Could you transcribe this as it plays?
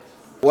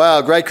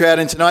Wow, great crowd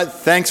in tonight.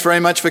 Thanks very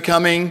much for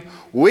coming.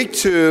 Week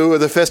 2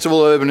 of the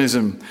Festival of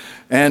Urbanism.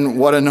 And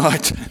what a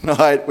night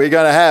tonight we're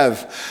going to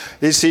have.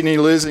 Is Sydney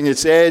losing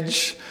its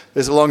edge?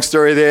 There's a long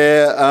story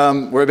there.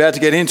 We're about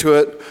to get into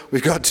it.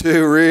 We've got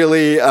 2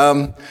 really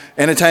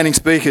entertaining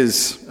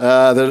speakers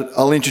that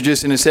I'll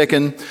introduce in a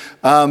second.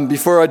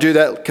 Before I do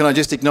that, can I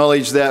just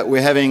acknowledge that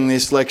we're having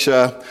this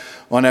lecture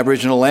on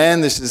Aboriginal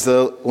land. This is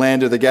the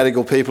land of the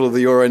Gadigal people of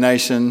the Eora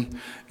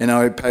Nation, and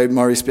I pay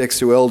my respects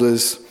to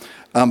elders,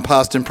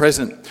 past and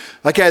present.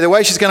 Okay, the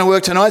way she's going to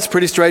work tonight is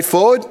pretty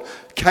straightforward.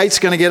 Kate's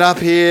going to get up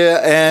here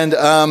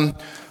and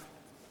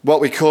what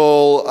we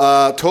call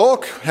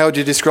talk. How would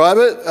you describe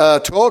it?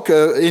 Talk,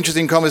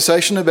 interesting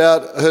conversation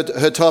about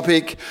her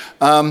topic.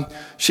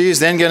 She is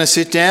then going to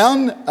sit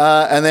down,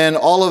 and then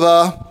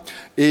Oliver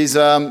is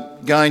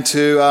going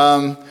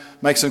to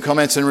make some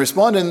comments and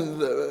respond.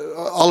 And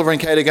Oliver and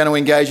Kate are going to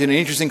engage in an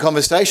interesting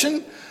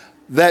conversation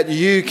that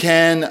you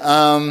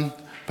can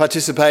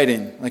participate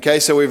in. Okay,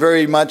 so we're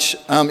very much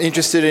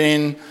interested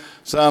in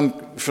some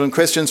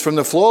questions from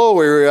the floor.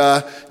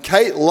 Where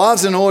Kate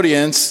loves an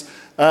audience,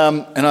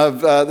 and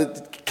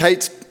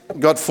Kate's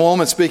got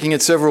form at speaking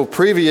at several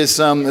previous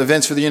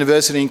events for the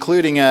university,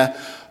 including a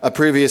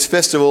previous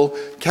festival.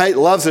 Kate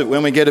loves it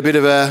when we get a bit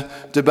of a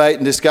debate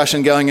and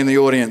discussion going in the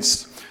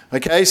audience.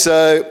 Okay,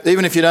 so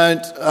even if you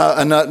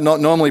are not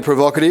normally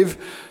provocative,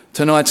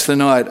 tonight's the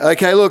night.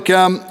 Okay, look,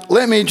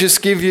 let me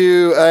just give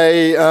you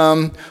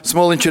a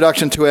small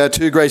introduction to our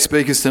 2 great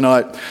speakers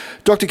tonight.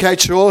 Dr.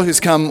 Kate Shaw, who's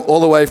come all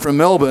the way from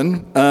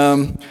Melbourne.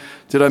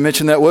 Did I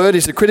mention that word?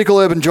 Is a critical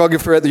urban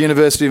geographer at the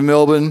University of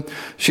Melbourne.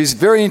 She's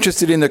very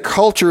interested in the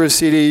culture of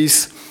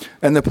cities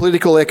and the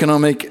political,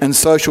 economic and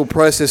social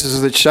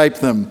processes that shape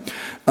them.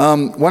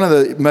 One of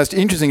the most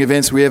interesting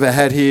events we ever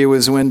had here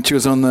was when she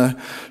was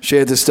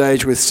shared the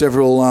stage with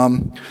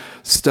several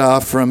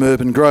staff from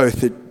Urban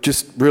Growth. It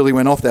just really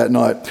went off that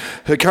night.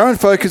 Her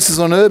current focus is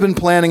on urban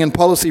planning and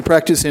policy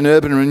practice in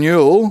urban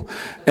renewal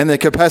and their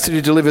capacity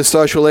to deliver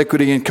social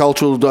equity and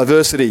cultural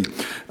diversity,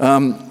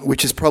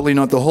 which is probably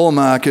not the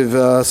hallmark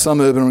of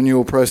some urban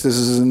renewal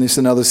processes in this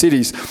and other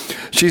cities.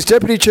 She's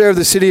Deputy Chair of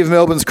the City of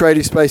Melbourne's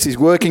Creative Spaces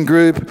Working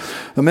Group,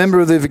 a member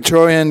of the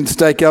Victorian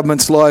State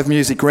Government's Live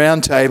Music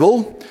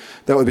Roundtable.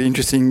 That would be an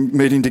interesting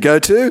meeting to go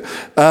to.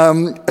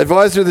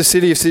 Advisor of the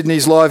City of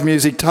Sydney's Live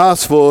Music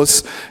Task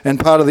Force and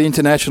part of the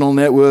International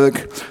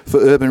Network for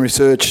Urban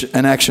Research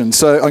and Action.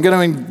 So I'm going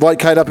to invite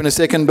Kate up in a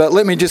second, but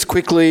let me just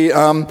quickly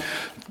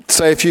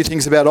say a few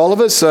things about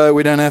Oliver so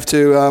we don't have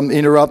to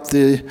interrupt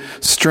the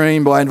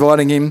stream by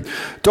inviting him.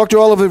 Dr.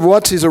 Oliver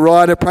Watts is a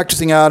writer,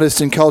 practicing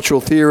artist and cultural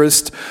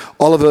theorist.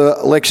 Oliver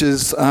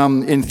lectures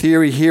in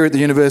theory here at the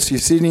University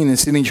of Sydney in the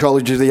Sydney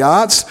College of the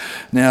Arts.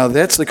 Now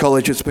that's the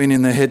college that's been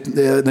in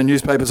the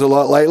newspapers a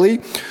lot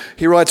lately.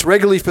 He writes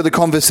regularly for The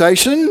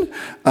Conversation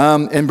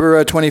and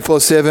Buro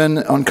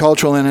 24/7 on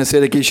cultural and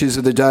aesthetic issues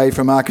of the day,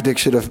 from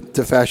architecture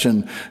to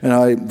fashion, and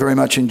I very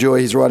much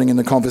enjoy his writing in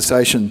The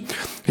Conversation.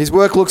 His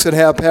work looks at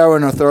how power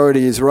and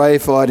authority is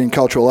reified in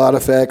cultural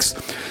artefacts.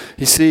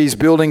 He sees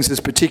buildings as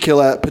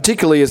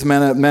particularly as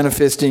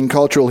manifesting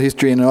cultural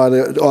history and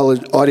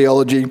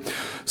ideology,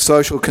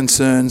 social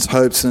concerns,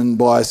 hopes and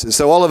biases.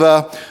 So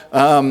Oliver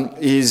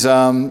is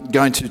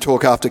going to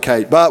talk after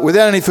Kate. But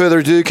without any further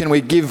ado, can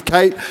we give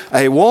Kate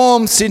a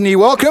warm Sydney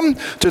welcome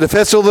to the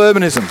Festival of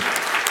Urbanism.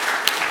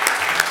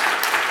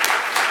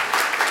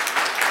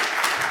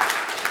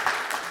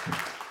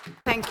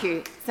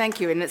 Thank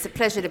you, and it's a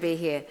pleasure to be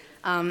here.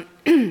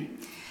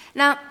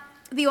 Now,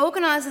 the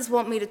organisers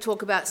want me to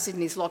talk about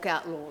Sydney's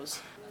lockout laws,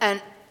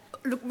 and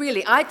look,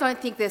 really, I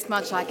don't think there's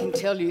much I can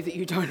tell you that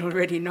you don't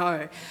already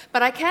know,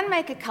 but I can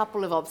make a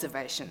couple of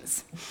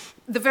observations.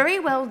 The very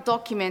well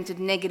documented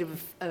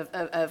negative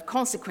of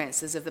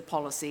consequences of the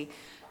policy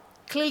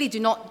clearly do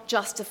not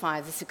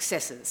justify the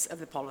successes of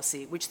the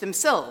policy, which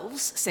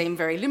themselves seem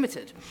very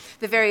limited.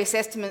 The various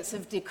estimates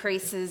of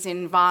decreases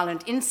in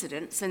violent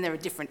incidents, and there are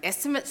different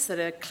estimates that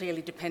are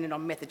clearly dependent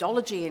on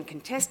methodology and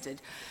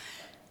contested,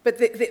 but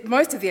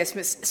most of the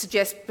estimates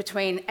suggest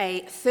between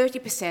a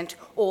 30%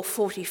 or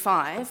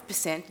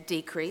 45%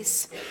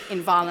 decrease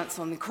in violence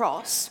on the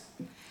cross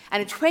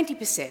and a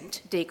 20%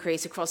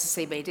 decrease across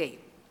the CBD.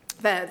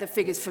 The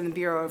figures from the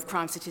Bureau of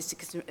Crime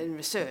Statistics and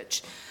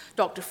Research.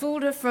 Dr.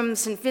 Fulda from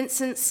St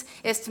Vincent's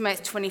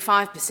estimates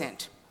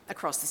 25%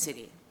 across the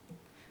city.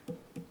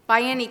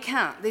 By any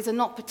count, these are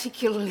not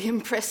particularly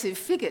impressive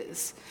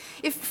figures.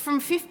 If from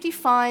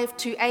 55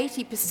 to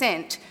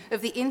 80%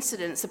 of the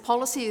incidents the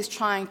policy is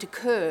trying to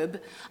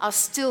curb are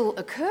still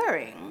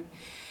occurring,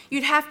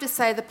 you'd have to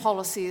say the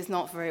policy is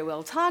not very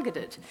well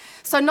targeted.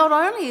 So not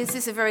only is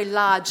this a very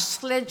large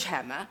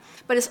sledgehammer,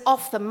 but it's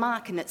off the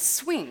mark in its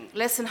swing.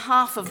 Less than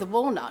half of the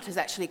walnut is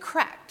actually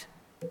cracked.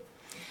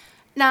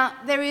 Now,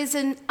 there is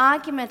an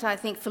argument, I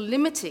think, for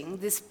limiting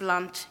this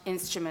blunt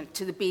instrument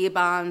to the beer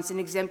barns and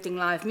exempting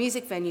live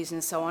music venues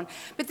and so on,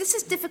 but this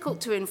is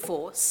difficult to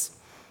enforce,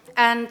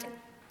 and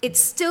it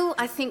still,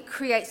 I think,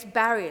 creates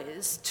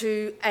barriers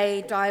to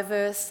a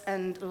diverse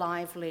and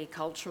lively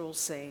cultural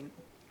scene.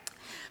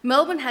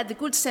 Melbourne had the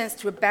good sense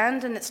to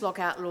abandon its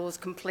lockout laws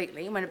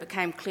completely when it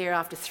became clear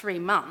after 3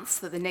 months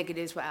that the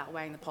negatives were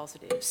outweighing the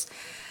positives.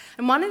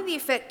 And one of the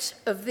effects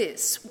of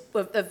this,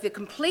 of the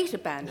complete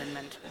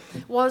abandonment,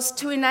 was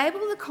to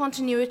enable the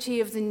continuity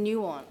of the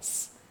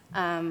nuance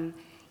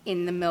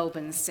in the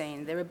Melbourne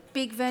scene. There are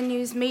big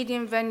venues,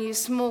 medium venues,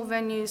 small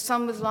venues,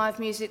 some with live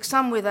music,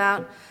 some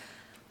without,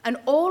 and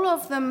all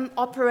of them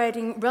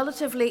operating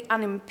relatively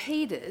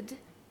unimpeded.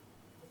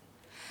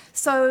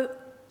 So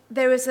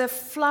there is a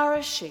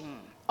flourishing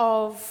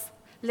of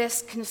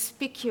less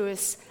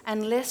conspicuous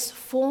and less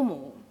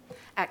formal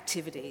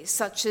activities,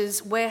 such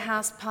as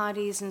warehouse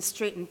parties and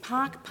street and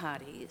park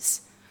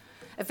parties,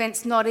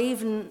 events not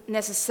even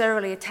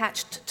necessarily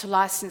attached to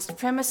licensed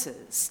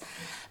premises,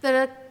 that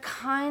are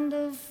kind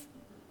of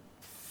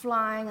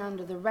flying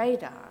under the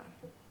radar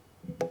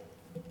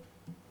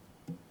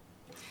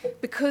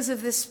because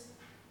of this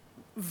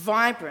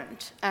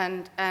vibrant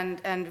and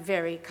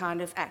very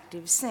kind of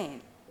active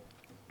scene.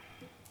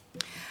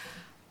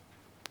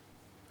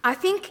 I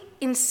think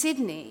in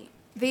Sydney,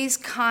 these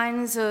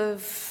kinds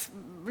of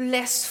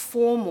less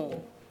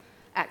formal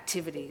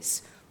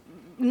activities,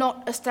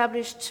 not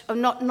established, or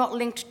not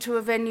linked to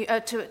a venue,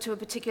 to a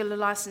particular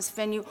licensed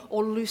venue,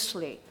 or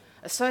loosely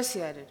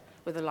associated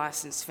with a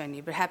licensed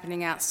venue, but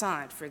happening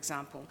outside, for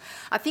example.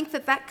 I think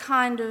that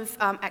kind of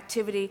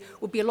activity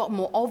would be a lot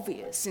more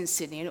obvious in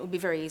Sydney, and it would be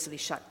very easily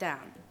shut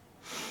down.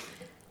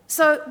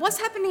 So what's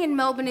happening in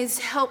Melbourne is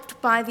helped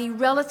by the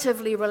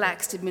relatively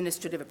relaxed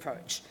administrative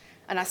approach,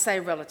 and I say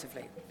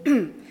relatively.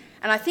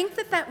 And I think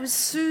that was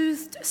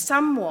soothed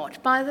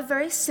somewhat by the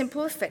very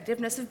simple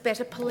effectiveness of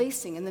better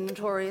policing in the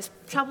notorious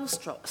trouble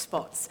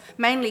spots,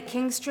 mainly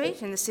King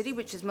Street in the city,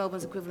 which is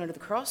Melbourne's equivalent of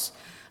the Cross,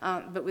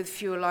 but with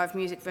fewer live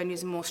music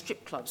venues and more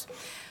strip clubs.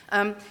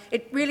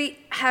 It really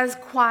has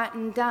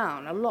quietened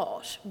down a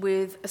lot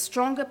with a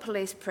stronger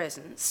police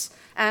presence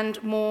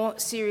and more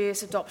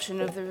serious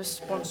adoption of the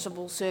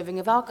responsible serving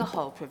of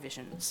alcohol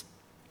provisions.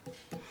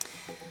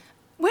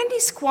 Wendy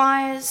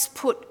Squires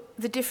put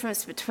the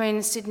difference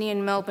between Sydney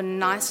and Melbourne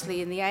nicely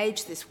in The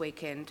Age this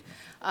weekend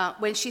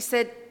when she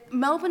said,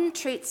 Melbourne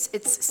treats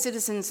its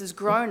citizens as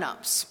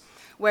grown-ups,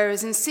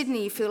 whereas in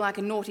Sydney you feel like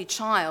a naughty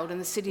child and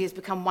the city has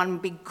become one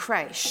big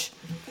creche.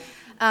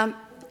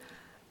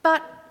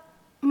 But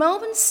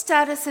Melbourne's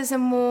status as a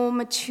more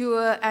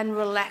mature and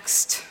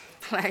relaxed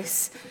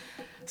place,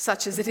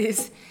 such as it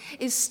is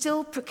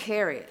still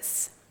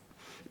precarious.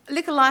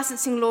 Liquor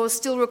licensing laws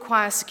still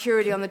require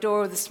security on the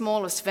door of the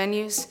smallest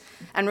venues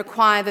and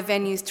require the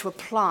venues to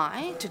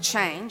apply to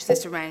change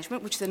this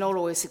arrangement, which they're not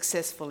always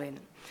successful in.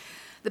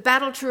 The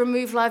battle to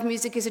remove live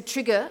music is a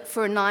trigger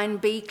for a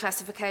 9B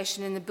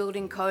classification in the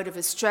Building Code of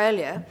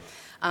Australia,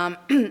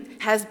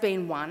 has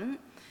been won.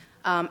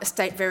 A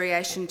state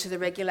variation to the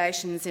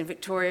regulations in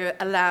Victoria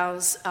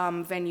allows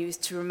venues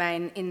to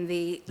remain in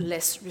the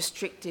less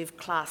restrictive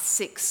Class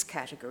 6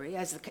 category,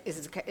 as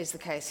is the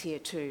case here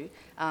too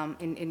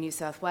in New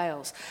South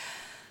Wales.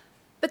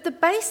 But the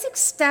basic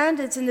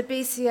standards in the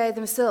BCA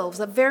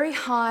themselves are very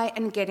high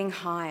and getting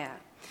higher,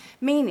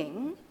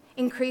 meaning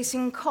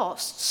increasing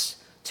costs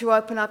to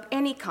open up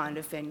any kind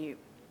of venue.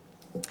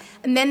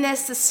 And then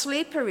there's the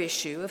sleeper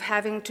issue of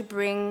having to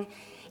bring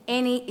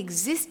any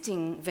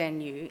existing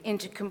venue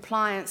into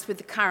compliance with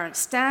the current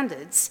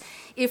standards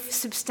if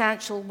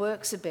substantial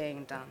works are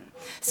being done.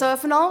 So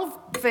if an old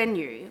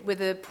venue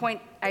with a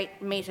 0.8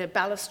 metre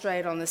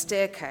balustrade on the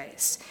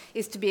staircase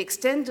is to be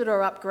extended or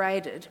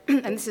upgraded,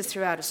 and this is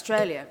throughout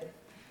Australia,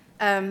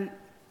 the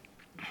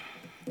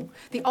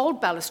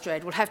old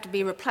balustrade will have to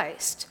be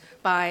replaced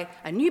by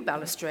a new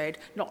balustrade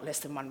not less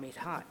than 1 metre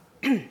high.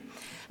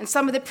 And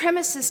some of the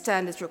premises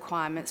standards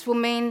requirements will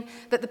mean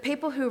that the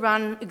people who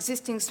run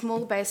existing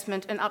small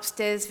basement and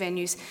upstairs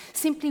venues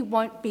simply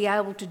won't be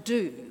able to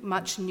do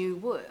much new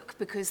work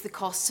because the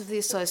costs of the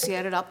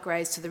associated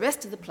upgrades to the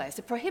rest of the place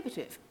are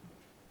prohibitive,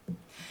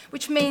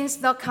 which means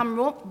they'll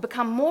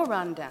become more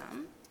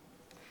rundown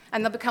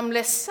and they'll become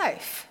less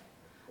safe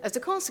as a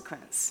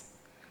consequence.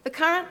 The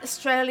current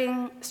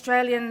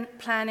Australian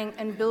planning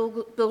and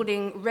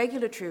building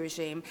regulatory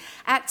regime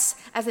acts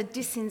as a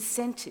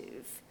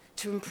disincentive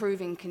to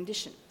improving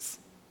conditions.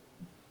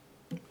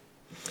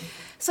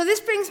 So this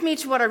brings me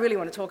to what I really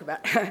want to talk about,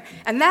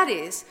 and that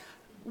is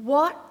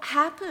what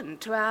happened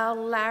to our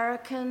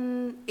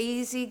larrikin,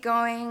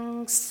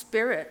 easygoing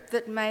spirit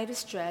that made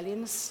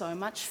Australians so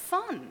much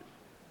fun.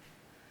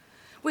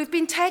 We've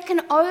been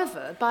taken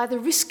over by the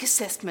risk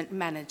assessment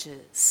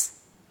managers.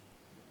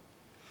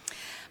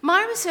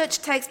 My research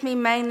takes me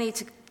mainly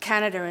to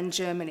Canada and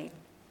Germany.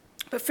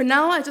 But for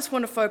now, I just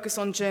want to focus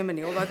on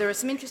Germany, although there are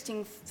some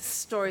interesting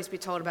stories to be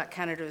told about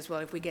Canada as well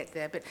if we get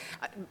there. But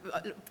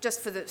just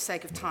for the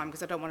sake of time,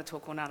 because I don't want to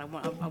talk all night,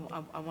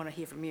 I want to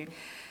hear from you.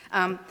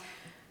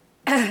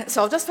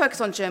 So I'll just focus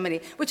on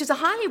Germany, which is a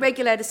highly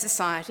regulated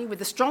society with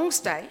a strong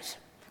state,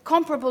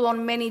 comparable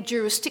on many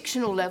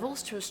jurisdictional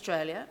levels to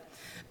Australia,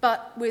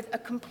 but with a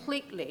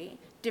completely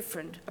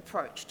different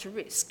approach to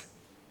risk.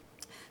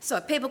 So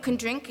people can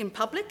drink in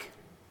public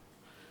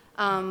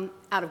out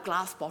of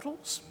glass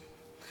bottles.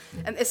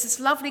 And there's this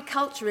lovely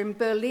culture in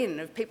Berlin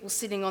of people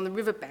sitting on the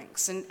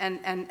riverbanks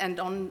and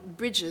on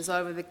bridges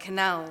over the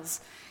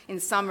canals in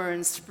summer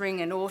and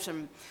spring and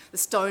autumn. The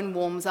stone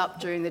warms up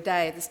during the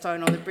day, the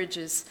stone on the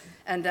bridges,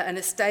 and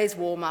it stays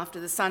warm after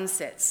the sun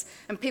sets.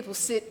 And people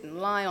sit and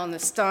lie on the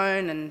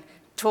stone and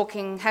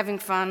talking, having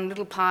fun,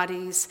 little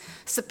parties,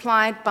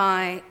 supplied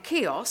by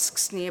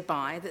kiosks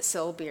nearby that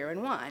sell beer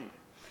and wine.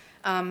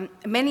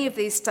 Many of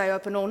these stay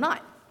open all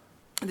night.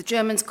 The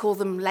Germans call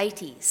them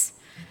ladies.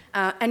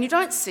 And you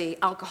don't see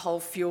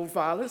alcohol-fueled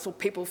violence or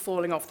people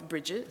falling off the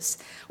bridges,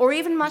 or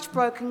even much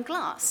broken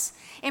glass.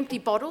 Empty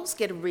bottles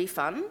get a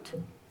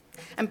refund,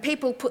 and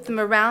people put them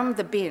around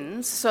the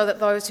bins so that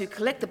those who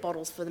collect the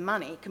bottles for the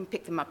money can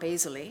pick them up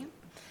easily,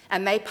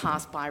 and they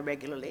pass by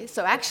regularly.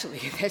 So actually,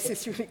 there's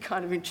this really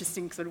kind of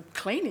interesting sort of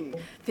cleaning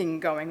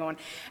thing going on.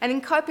 And in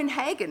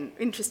Copenhagen,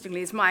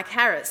 interestingly, is Mike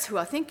Harris, who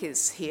I think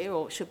is here,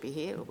 or should be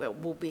here, or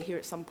will be here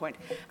at some point,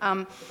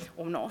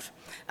 or not.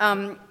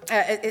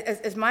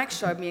 As Mike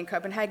showed me in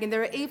Copenhagen,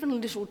 there are even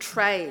little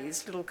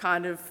trays, little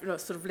kind of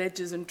sort of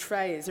ledgers and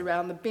trays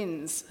around the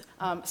bins,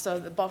 so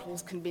the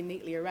bottles can be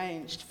neatly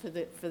arranged for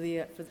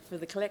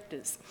the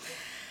collectors.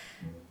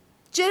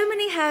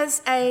 Germany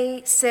has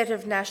a set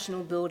of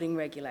national building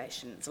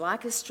regulations,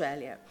 like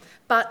Australia,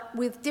 but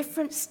with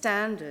different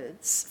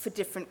standards for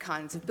different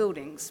kinds of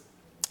buildings.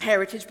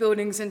 Heritage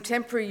buildings and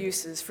temporary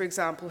uses, for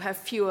example, have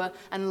fewer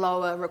and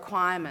lower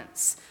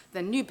requirements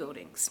than new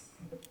buildings.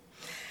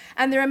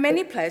 And there are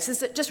many places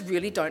that just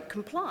really don't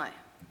comply.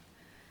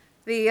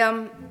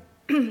 The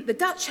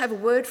Dutch have a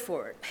word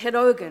for it,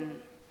 hedogen,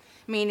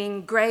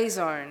 meaning grey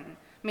zone,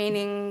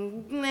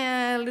 meaning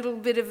a little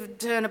bit of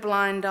turn a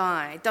blind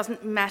eye. It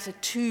doesn't matter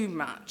too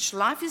much.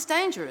 Life is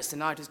dangerous, the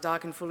night is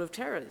dark and full of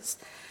terrors.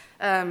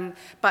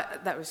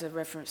 But that was a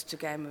reference to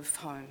Game of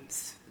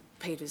Thrones,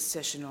 Peter's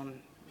session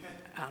on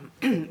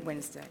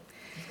Wednesday.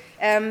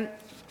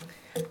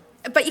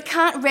 But you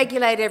can't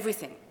regulate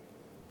everything.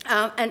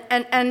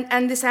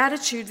 And this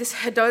attitude, this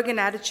hedogen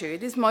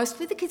attitude, is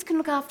mostly the kids can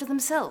look after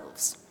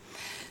themselves.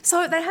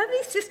 So they have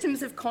these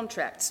systems of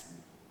contracts.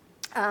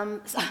 I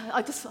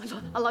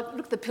like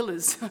look at the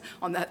pillars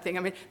on that thing.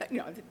 I mean,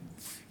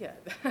 yeah,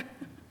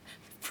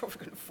 probably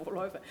going to fall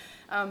over.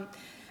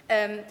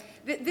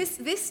 This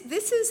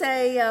is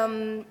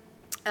an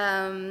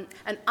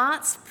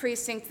arts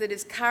precinct that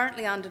is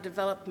currently under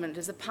development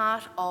as a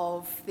part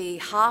of the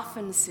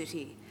Hafen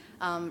City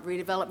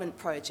redevelopment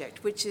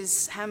project, which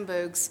is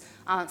Hamburg's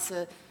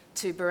answer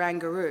to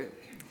Barangaroo.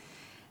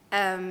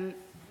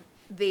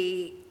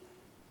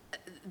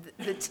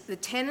 The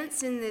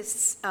tenants in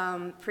this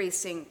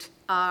precinct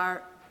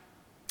are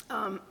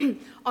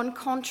on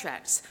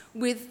contracts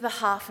with the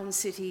Hafen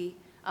City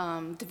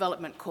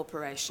Development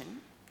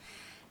Corporation.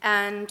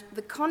 And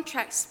the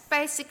contracts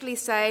basically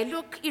say,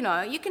 look,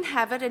 you can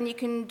have it and you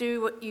can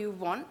do what you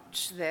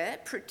want there,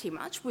 pretty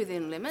much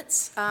within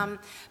limits,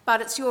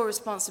 but it's your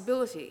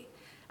responsibility.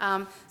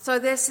 So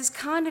there's this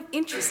kind of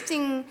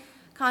interesting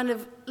kind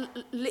of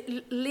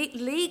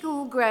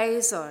legal grey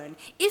zone.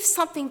 If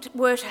something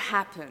were to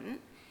happen,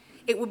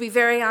 it would be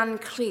very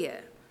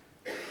unclear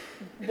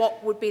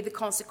what would be the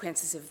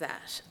consequences of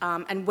that,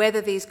 and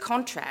whether these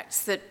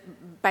contracts that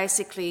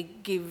basically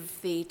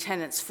give the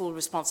tenants full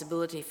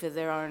responsibility for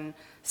their own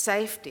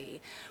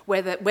safety,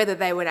 whether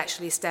they would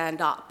actually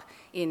stand up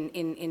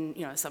in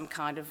some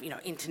kind of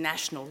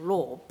international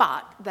law.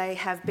 But they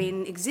have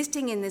been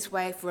existing in this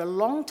way for a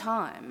long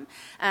time,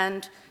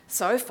 and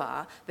so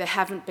far there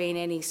haven't been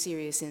any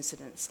serious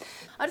incidents.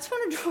 I just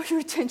want to draw your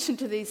attention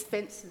to these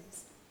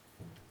fences.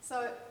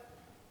 So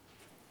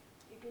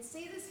you can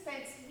see this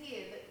fence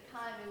here that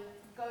kind of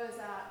goes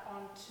out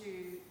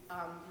onto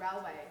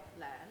railway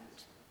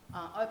land,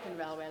 open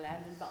railway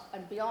land,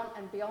 and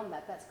beyond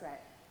that, that's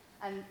great.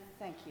 And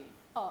thank you.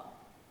 Oh,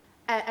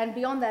 and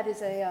beyond that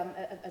is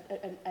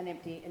an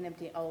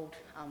empty old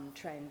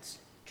train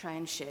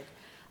shed.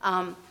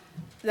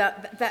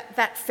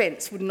 That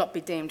fence would not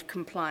be deemed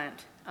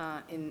compliant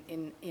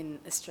in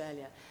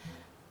Australia.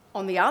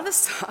 On the other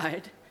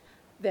side,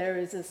 there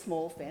is a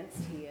small fence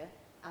here.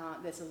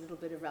 There's a little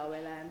bit of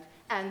railway land,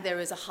 and there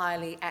is a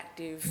highly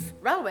active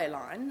railway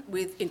line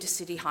with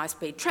intercity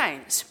high-speed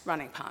trains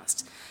running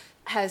past.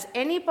 Has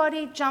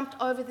anybody jumped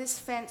over this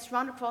fence,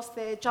 run across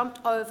there, jumped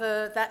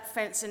over that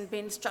fence and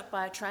been struck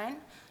by a train?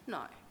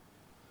 No.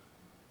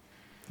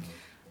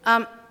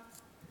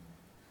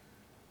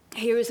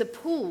 Here is a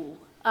pool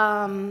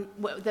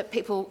that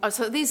people...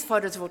 so these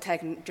photos are all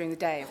taken during the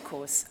day, of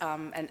course,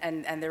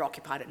 and they're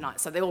occupied at night.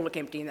 So they all look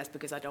empty, and that's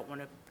because I don't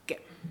want to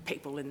get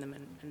people in them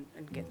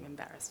and get them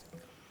embarrassed.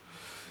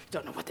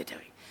 Don't know what they're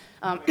doing.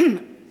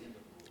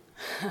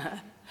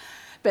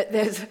 But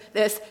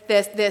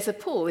there's a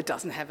pool. It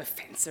doesn't have a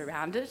fence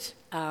around it.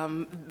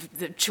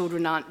 The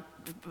children aren't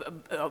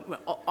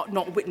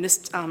not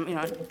witnessed,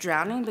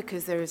 drowning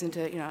because there isn't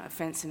a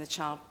fence and a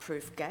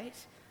child-proof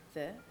gate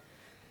there.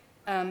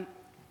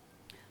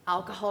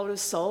 Alcohol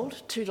is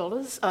sold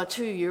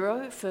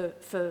 €2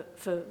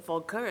 for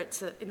vodka.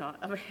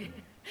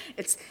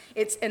 It's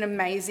it's an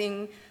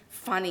amazing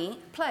funny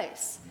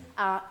place.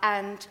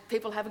 And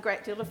people have a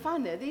great deal of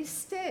fun there. These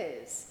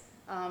stairs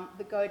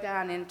that go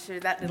down into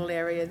that little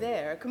area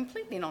there are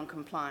completely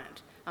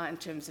non-compliant in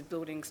terms of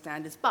building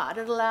standards, but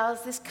it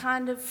allows this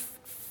kind of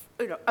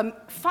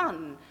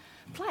fun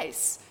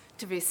place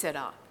to be set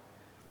up.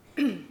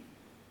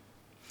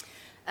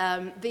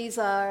 These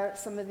are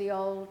some of the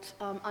old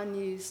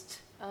unused,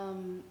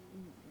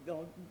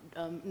 no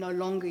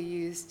longer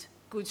used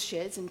goods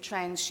sheds and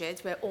train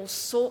sheds where all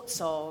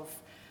sorts of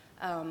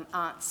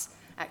arts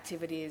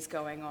activity is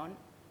going on.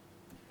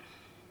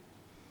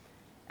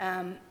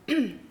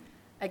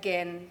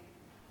 Again,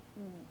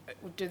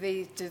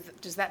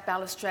 does that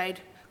balustrade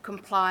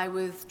comply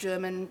with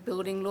German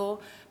building law?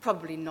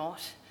 Probably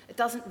not. It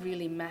doesn't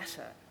really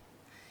matter.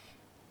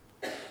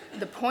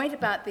 The point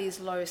about these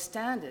low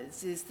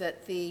standards is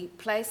that the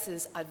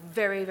places are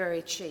very,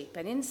 very cheap,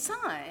 and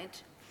inside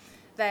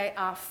they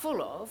are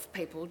full of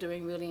people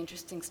doing really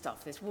interesting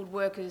stuff. There's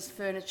woodworkers,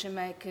 furniture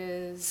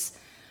makers,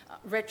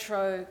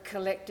 retro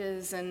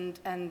collectors and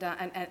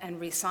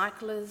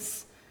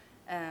recyclers.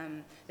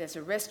 There's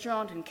a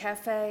restaurant and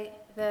cafe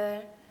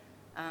there,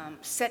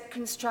 set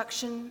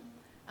construction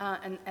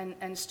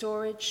and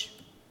storage,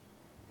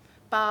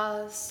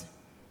 bars,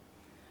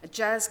 a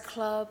jazz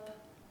club,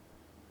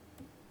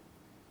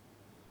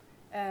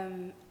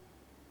 and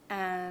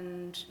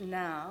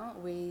now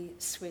we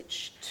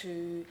switch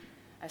to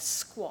a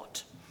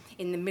squat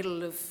in the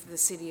middle of the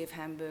city of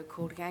Hamburg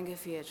called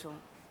Gangeviertel.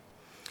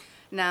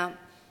 Now,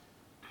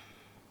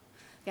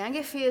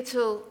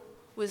 Gangeviertel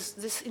was,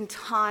 this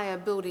entire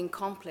building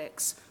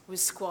complex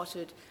was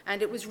squatted,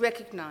 and it was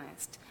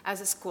recognised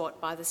as a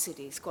squat by the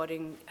city.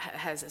 Squatting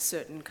has a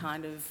certain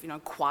kind of,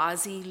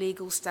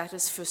 quasi-legal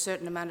status for a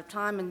certain amount of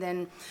time, and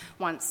then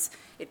once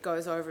it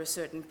goes over a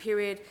certain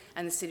period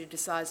and the city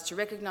decides to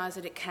recognise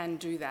it, it can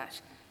do that.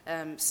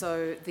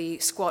 So the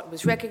squat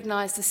was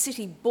recognised. The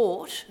city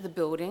bought the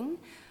building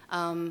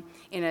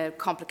in a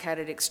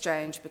complicated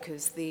exchange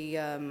because the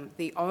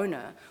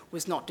owner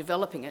was not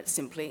developing it,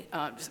 simply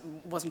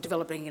wasn't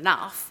developing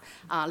enough,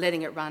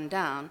 letting it run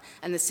down,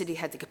 and the city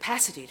had the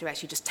capacity to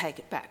actually just take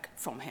it back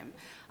from him,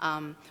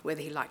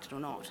 whether he liked it or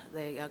not.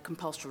 They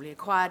compulsorily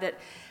acquired it,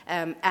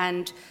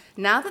 and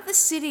now that the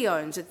city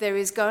owns it, there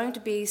is going to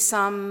be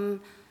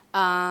some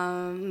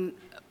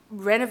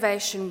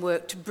renovation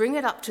work to bring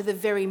it up to the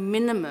very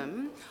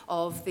minimum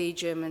of the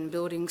German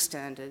building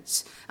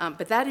standards,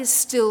 but that is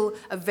still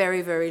a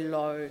very, very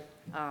low,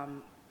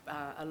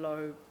 a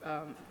low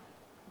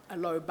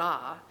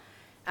bar.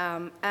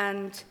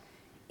 And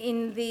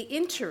in the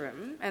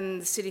interim,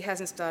 and the city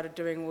hasn't started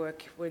doing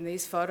work when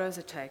these photos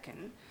are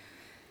taken,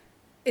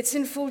 it's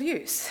in full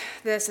use.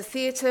 There's a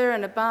theatre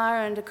and a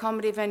bar and a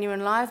comedy venue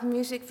and live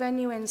music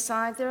venue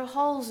inside. There are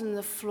holes in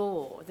the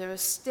floor. There are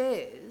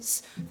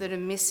stairs that are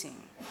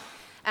missing.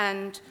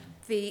 And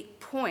the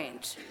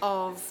point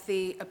of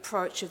the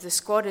approach of the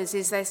squatters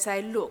is they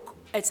say, look,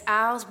 it's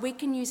ours, we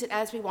can use it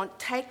as we want.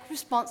 Take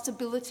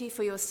responsibility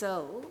for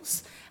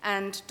yourselves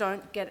and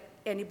don't get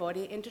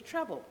anybody into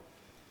trouble.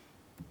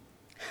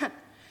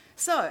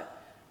 So,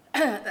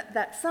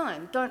 that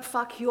sign, don't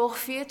fuck your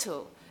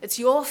Viertel. It's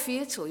your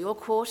Viertel, your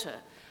quarter.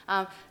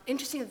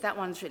 Interesting that that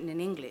one's written in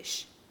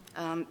English.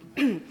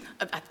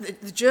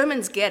 The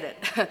Germans get it.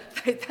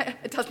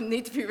 It doesn't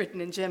need to be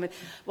written in German.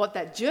 What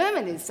that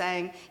German is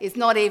saying is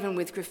not even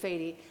with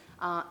graffiti.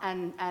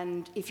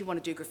 And if you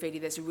want to do graffiti,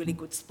 there's a really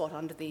good spot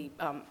under the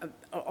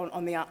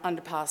on the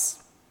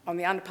underpass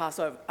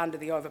under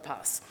the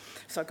overpass.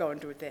 So go and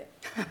do it there.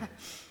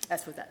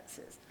 That's what that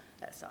says.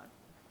 That sign.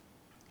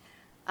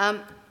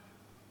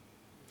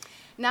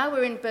 Now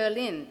we're in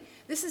Berlin.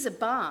 This is a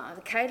bar,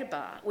 the Cater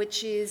Bar,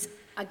 which is,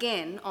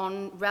 again,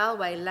 on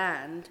railway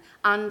land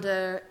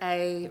under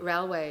a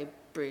railway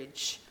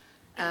bridge.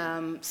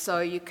 So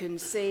you can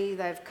see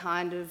they've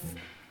kind of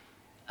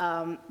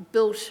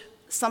built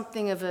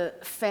something of a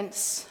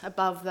fence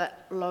above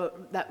that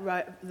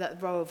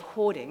row of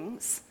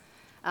hoardings,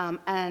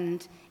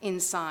 and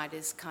inside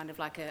is kind of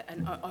like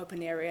an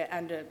open area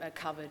and a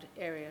covered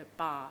area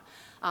bar.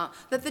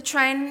 That the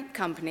train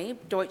company,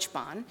 Deutsche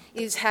Bahn,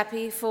 is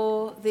happy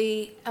for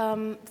the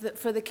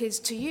kids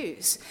to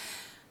use.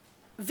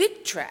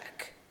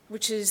 Vidtrack,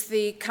 which is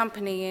the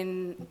company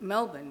in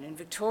Melbourne, in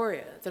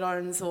Victoria, that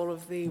owns all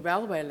of the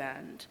railway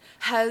land,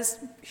 has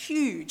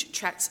huge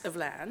tracts of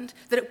land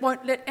that it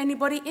won't let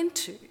anybody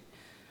into.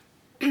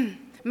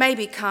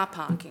 Maybe car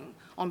parking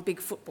on big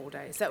football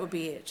days, that would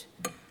be it.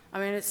 I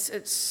mean, and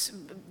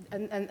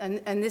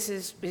this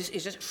is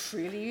just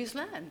freely used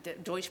land.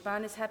 Deutsche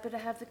Bahn is happy to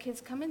have the kids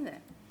come in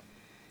there.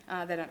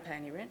 They don't pay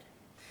any rent.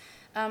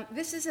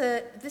 This is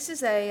the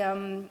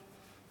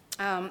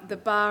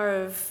bar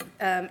of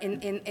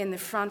in the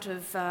front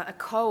of a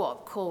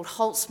co-op called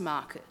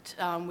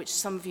Holzmarket, which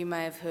some of you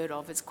may have heard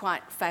of. It's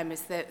quite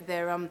famous.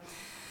 They're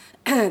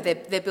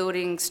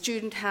building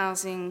student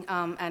housing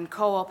and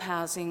co-op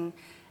housing.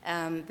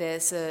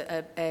 There's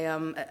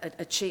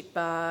a cheap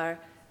bar.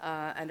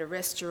 and a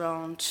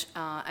restaurant,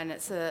 and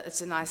it's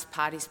a nice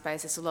party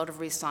space. There's a lot of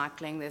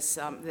recycling.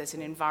 There's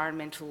an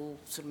environmental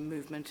sort of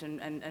movement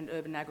and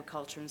urban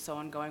agriculture and so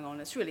on going on.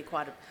 It's really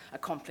quite a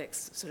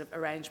complex sort of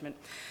arrangement.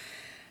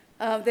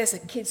 There's a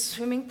kids'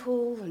 swimming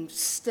pool and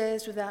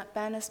stairs without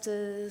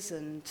banisters,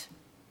 and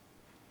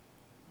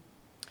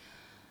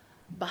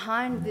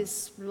behind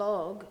this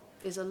log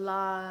is a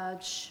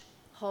large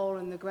hole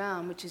in the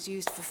ground which is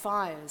used for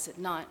fires at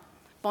night,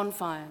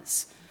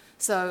 bonfires.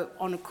 So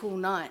on a cool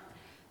night,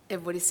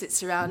 everybody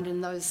sits around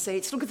in those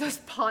seats. Look at those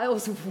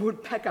piles of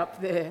wood back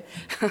up there.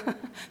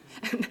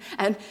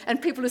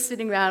 and people are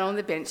sitting around on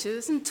the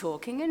benches and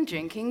talking and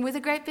drinking with a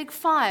great big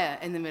fire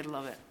in the middle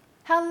of it.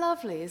 How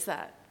lovely is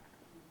that?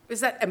 Is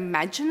that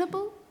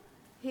imaginable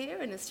here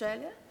in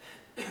Australia?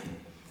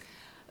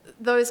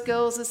 Those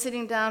girls are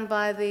sitting down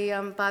by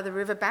the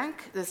river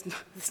bank.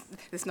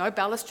 There's no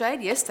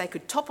balustrade. Yes, they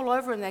could topple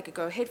over and they could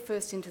go head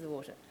first into the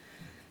water,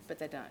 but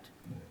they don't.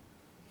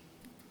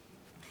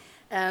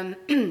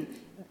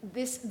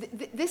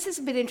 This is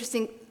a bit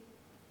interesting.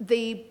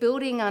 The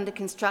building under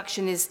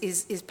construction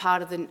is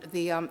part of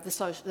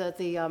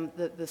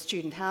the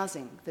student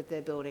housing that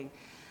they're building,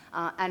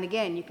 and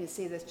again you can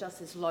see there's just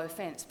this low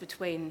fence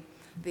between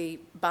the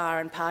bar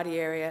and party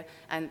area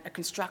and a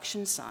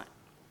construction site.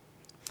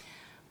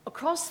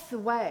 Across the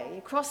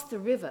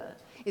river,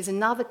 is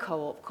another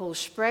co-op called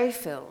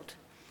Sprayfeld,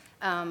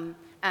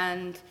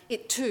 and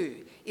it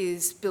too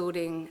is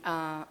building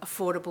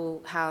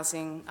affordable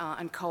housing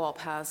and co-op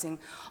housing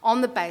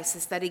on the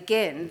basis that,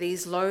 again,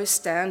 these low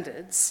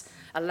standards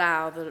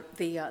allow the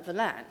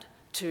land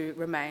to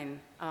remain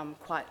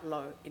quite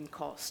low in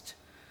cost,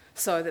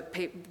 so that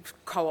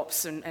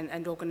co-ops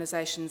and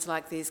organisations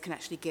like these can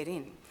actually get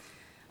in.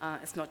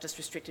 It's not just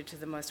restricted to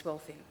the most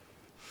wealthy.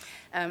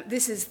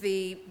 This is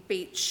the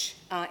beach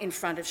in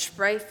front of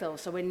Sprayfeld,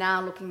 so we're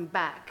now looking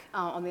back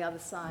on the other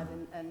side,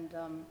 and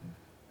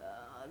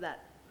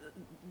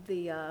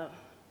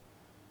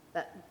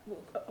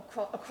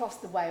across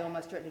the way,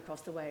 almost directly across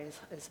the way,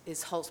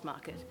 is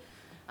Holzmarket.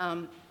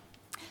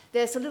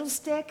 There's a little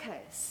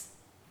staircase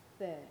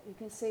there. You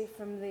can see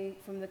from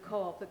the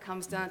co-op that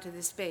comes down to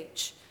this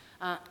beach.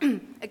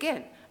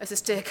 Again, it's a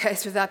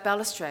staircase without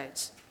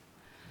balustrades.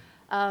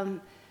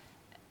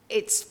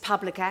 It's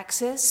public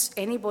access.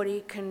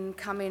 Anybody can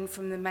come in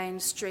from the main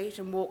street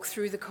and walk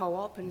through the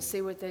co-op and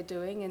see what they're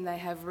doing, and they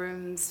have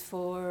rooms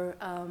for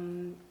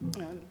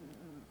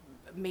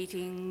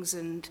meetings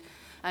and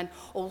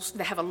also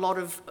they have a lot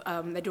of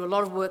they do a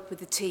lot of work with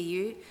the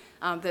TU,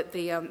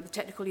 the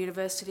Technical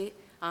University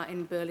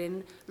in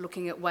Berlin,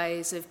 looking at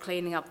ways of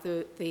cleaning up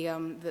the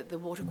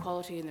water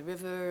quality in the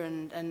river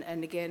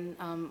and again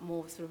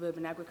more sort of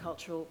urban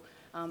agricultural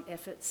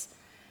efforts.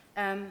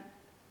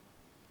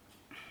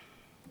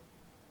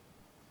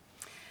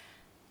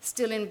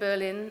 Still in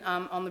Berlin,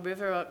 on the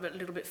river, a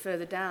little bit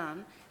further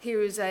down,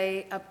 here is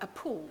a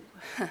pool,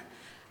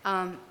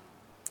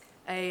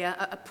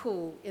 a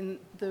pool in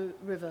the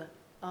river,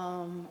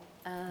 and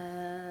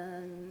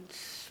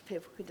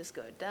people could just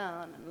go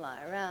down and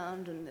lie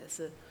around, and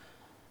there's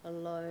a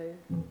low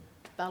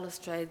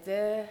balustrade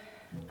there.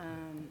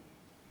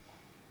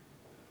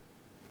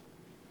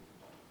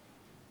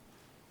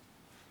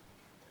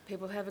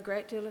 People have a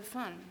great deal of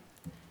fun,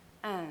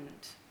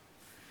 and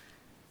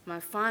my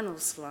final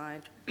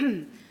slide,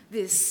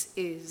 this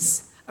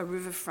is a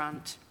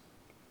riverfront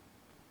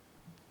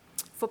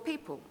for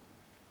people.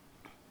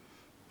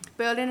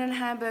 Berlin and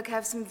Hamburg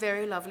have some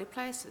very lovely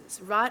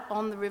places right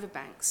on the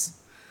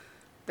riverbanks.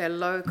 They're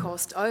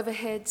low-cost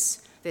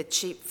overheads, they're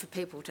cheap for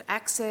people to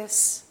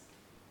access.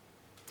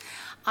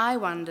 I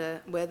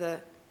wonder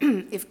whether,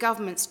 if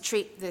governments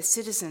treat their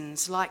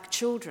citizens like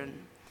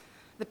children,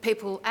 the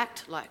people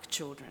act like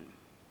children.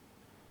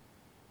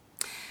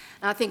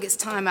 And I think it's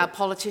time our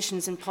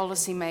politicians and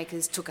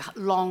policymakers took a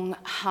long,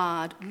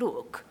 hard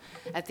look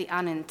at the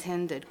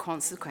unintended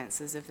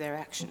consequences of their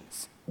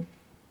actions.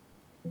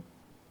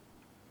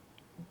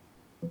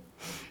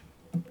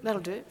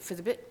 That'll do it for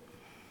the bit.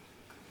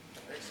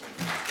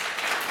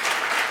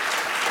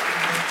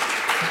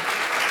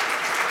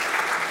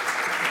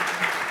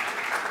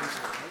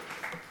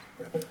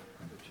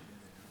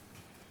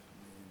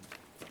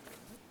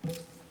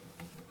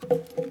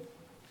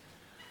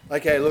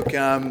 Okay, look,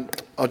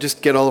 I'll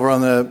just get Oliver on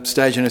the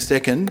stage in a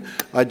second.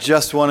 I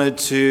just wanted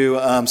to,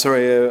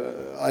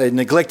 I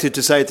neglected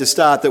to say at the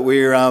start that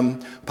we're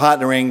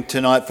partnering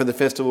tonight for the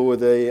festival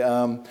with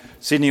the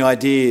Sydney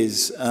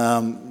Ideas.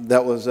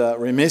 That was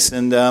remiss,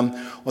 and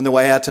on the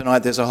way out tonight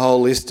there's a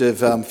whole list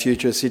of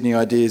future Sydney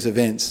Ideas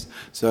events,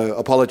 so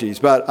apologies.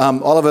 But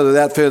Oliver,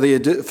 without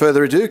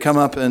further ado, come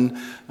up and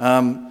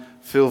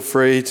feel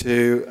free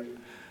to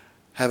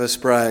have a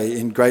spray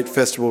in great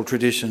festival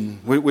tradition.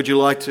 Would you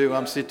like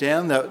to sit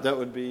down? That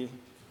would be...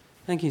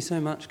 Thank you so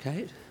much,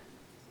 Kate.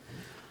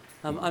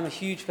 I'm a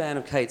huge fan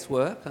of Kate's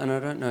work, and I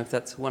don't know if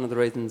that's one of the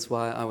reasons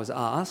why I was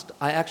asked.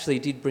 I actually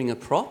did bring a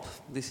prop.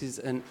 This is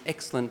an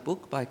excellent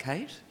book by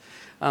Kate.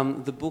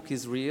 The book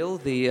is real.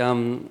 The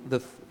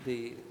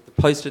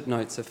post-it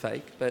notes are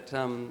fake, but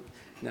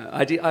No,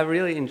 I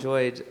really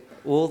enjoyed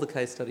all the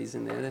case studies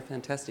in there. They're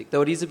fantastic.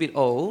 Though it is a bit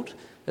old,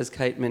 as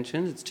Kate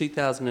mentioned. It's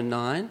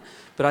 2009.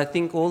 But I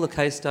think all the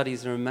case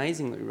studies are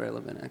amazingly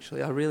relevant,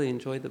 actually. I really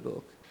enjoyed the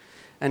book.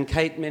 And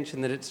Kate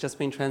mentioned that it's just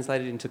been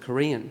translated into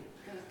Korean.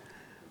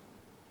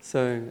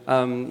 So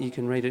you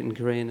can read it in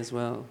Korean as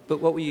well. But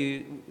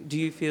do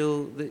you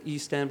feel that you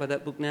stand by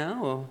that book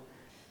now?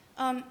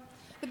 Or?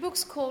 The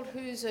book's called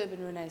Whose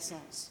Urban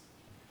Renaissance?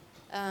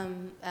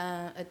 An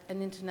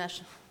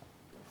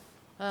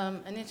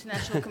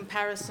international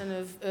comparison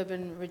of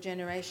urban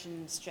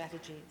regeneration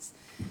strategies.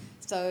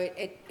 So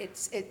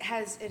it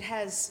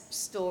has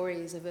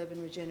stories of urban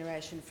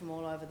regeneration from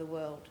all over the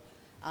world,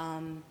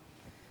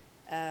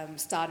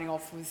 starting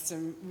off with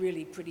some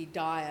really pretty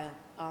dire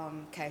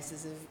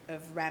cases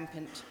of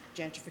rampant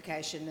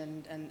gentrification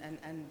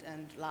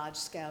and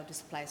large-scale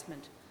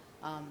displacement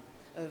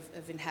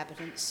of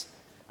inhabitants.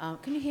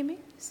 Can you hear me?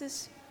 Is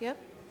this... Yep.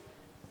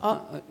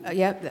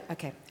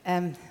 Okay.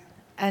 And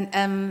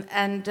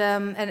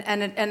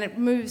it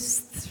moves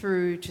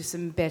through to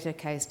some better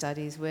case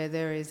studies where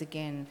there is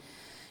again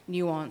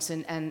nuance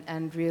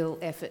and real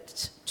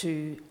effort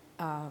to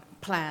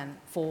plan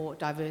for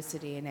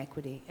diversity and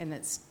equity, and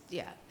it's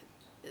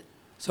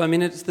So, I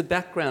mean, it's the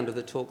background of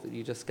the talk that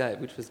you just gave,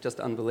 which was just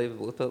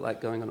unbelievable. It felt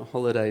like going on a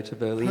holiday to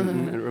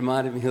Berlin. It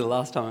reminded me of the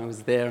last time I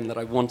was there and that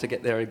I want to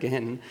get there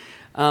again.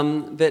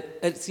 But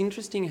it's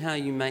interesting how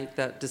you make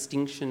that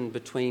distinction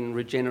between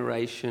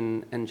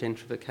regeneration and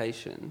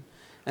gentrification.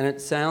 And it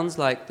sounds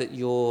like that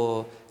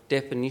your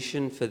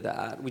definition for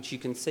that, which you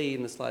can see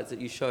in the slides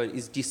that you showed,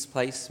 is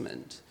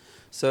displacement.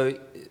 So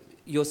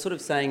you're sort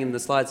of saying in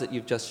the slides that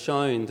you've just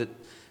shown that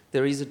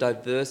there is a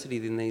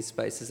diversity in these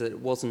spaces, that it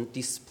wasn't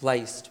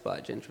displaced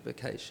by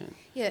gentrification.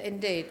 Yeah,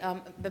 indeed.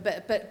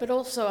 But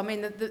also, I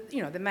mean,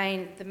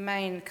 the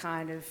main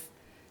kind of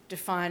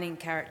defining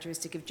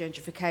characteristic of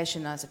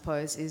gentrification, I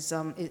suppose, is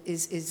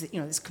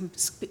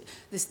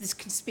this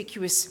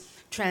conspicuous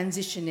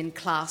transition in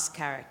class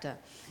character.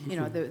 You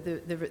know,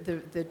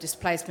 the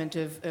displacement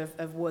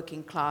of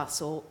working class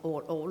or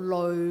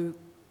low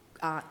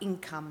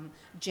income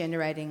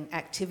generating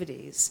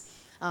activities.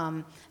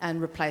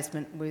 And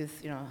replacement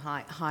with,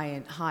 high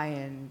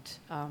end,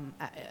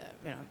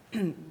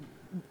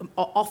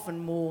 often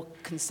more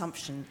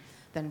consumption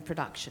than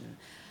production.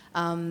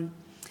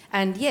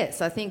 And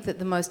yes, I think that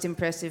the most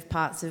impressive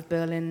parts of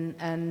Berlin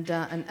and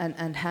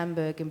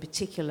Hamburg in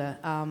particular,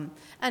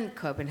 and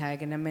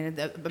Copenhagen,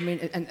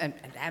 and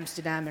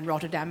Amsterdam and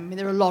Rotterdam. I mean,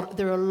 there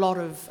are a lot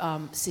of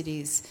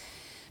cities,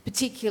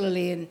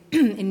 particularly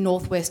in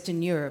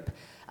northwestern Europe,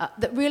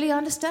 that really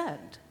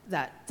understand.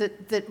 That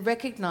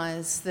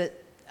recognise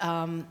that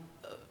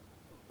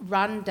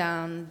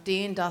run-down,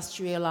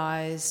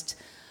 deindustrialised,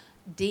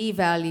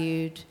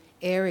 devalued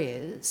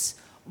areas,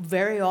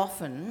 very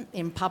often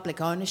in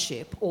public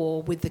ownership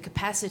or with the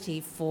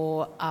capacity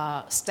for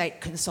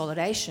state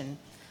consolidation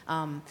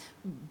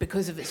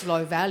because of its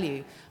low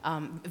value,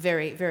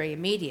 very, very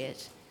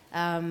immediate,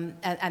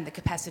 and the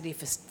capacity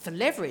for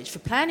leverage, for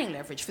planning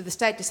leverage, for the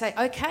state to say,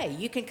 okay,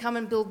 you can come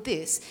and build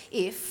this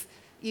if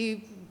you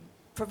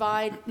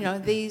provide,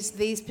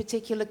 these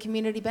particular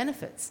community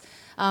benefits.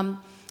 In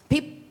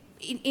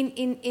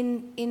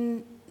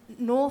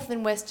North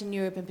and Western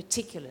Europe in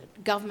particular,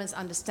 governments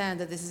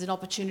understand that this is an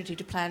opportunity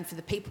to plan for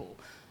the people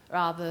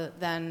rather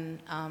than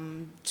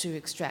to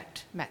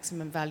extract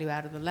maximum value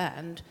out of the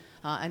land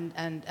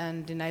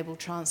and enable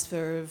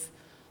transfer of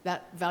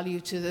that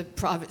value to the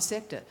private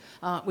sector,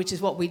 which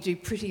is what we do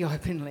pretty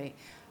openly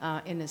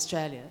in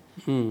Australia.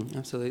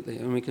 Absolutely,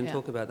 and we can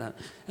talk about that.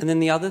 And then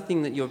the other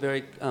thing that you're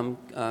very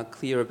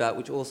clear about,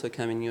 which also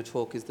came in your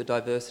talk, is the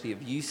diversity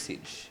of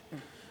usage.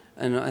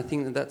 And I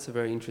think that that's a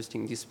very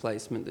interesting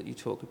displacement that you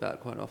talk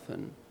about quite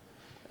often.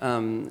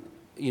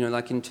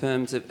 Like in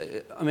terms of...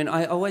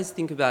 I always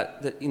think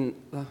about that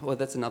well,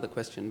 that's another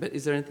question, but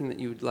is there anything that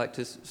you would like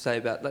to say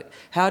about, like,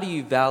 how do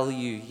you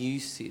value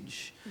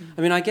usage?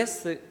 I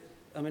guess that...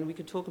 we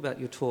could talk about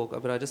your talk,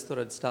 but I just thought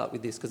I'd start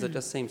with this because it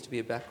just seems to be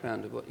a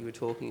background of what you were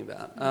talking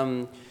about.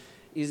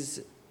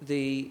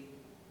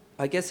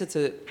 I guess it's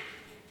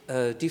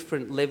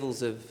different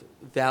levels of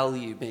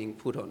value being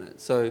put on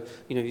it. So,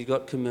 you've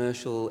got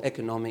commercial,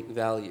 economic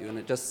value, and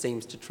it just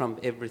seems to trump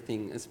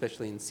everything,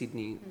 especially in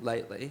Sydney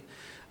lately.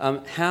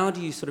 How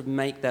do you sort of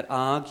make that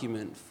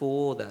argument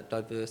for that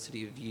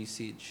diversity of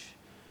usage?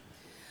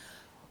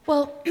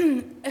 Well,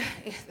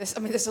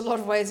 there's a lot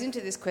of ways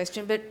into this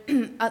question, but...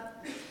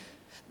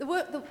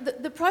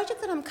 The project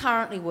that I'm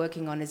currently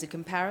working on is a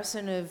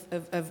comparison of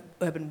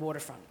urban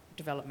waterfront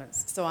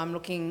developments. So I'm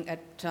looking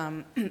at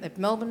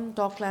Melbourne,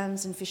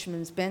 Docklands and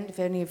Fisherman's Bend, if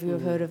any of you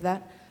have heard of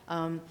that,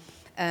 and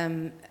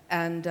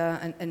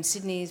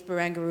Sydney's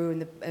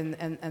Barangaroo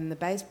and the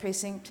Bays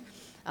Precinct.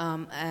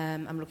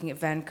 I'm looking at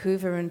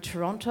Vancouver and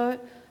Toronto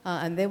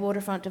and their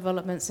waterfront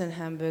developments, and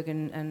Hamburg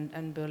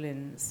and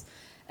Berlin's.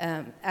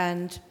 The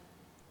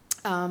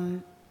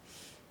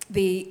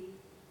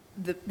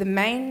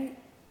main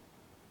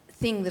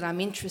thing that I'm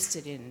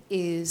interested in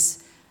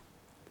is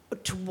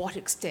to what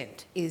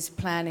extent is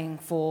planning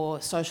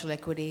for social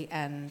equity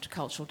and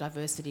cultural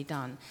diversity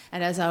done?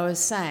 And as I was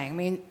saying, I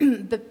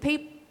mean,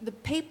 the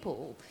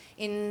people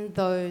in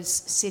those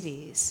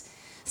cities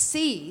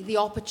see the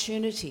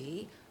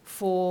opportunity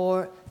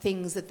for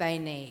things that they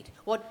need.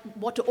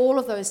 What do all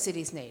of those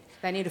cities need?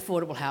 They need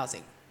affordable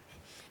housing.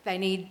 They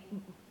need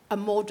a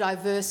more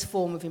diverse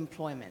form of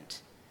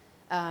employment.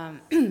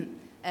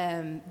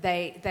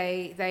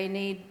 They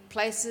need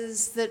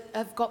places that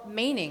have got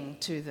meaning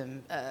to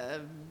them,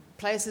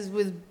 places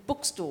with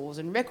bookstores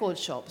and record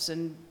shops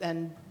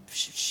and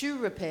shoe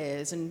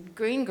repairs and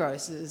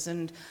greengrocers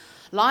and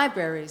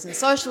libraries and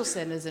social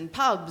centres and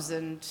pubs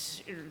and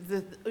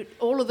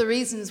all of the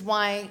reasons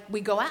why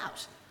we go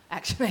out,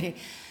 actually.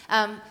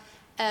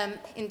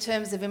 In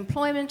terms of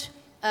employment,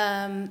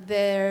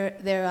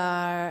 there's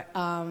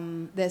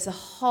a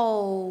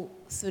whole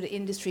sort of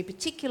industry,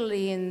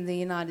 particularly in the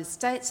United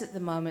States at the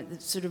moment,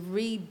 that's sort of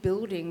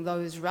rebuilding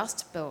those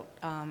Rust Belt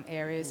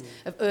areas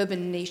of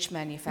urban niche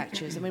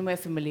manufacturers. I mean, we're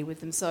familiar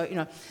with them.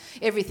 So,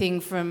 everything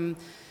from,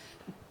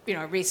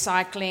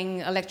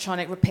 recycling,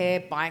 electronic repair,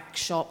 bike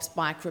shops,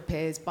 bike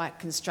repairs, bike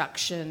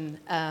construction,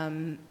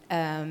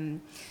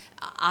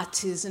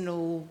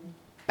 artisanal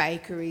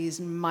bakeries,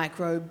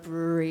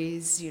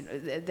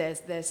 microbreweries.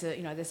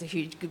 There's a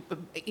huge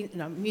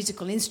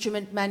musical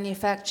instrument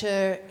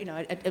manufacture.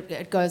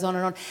 It goes on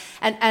and on,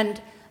 and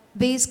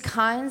these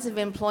kinds of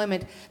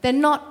employment, they're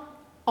not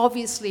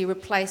obviously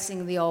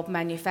replacing the old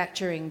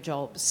manufacturing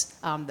jobs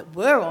that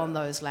were on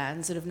those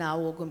lands that have now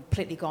all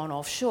completely gone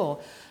offshore,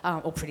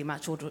 or pretty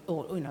much, or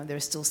there are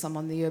still some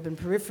on the urban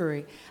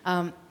periphery,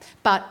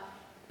 but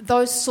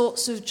those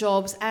sorts of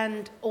jobs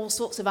and all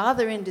sorts of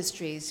other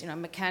industries,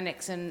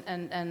 mechanics and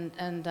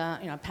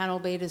panel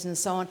beaters and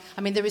so on.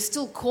 I mean, there is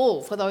still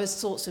call for those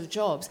sorts of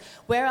jobs.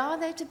 Where are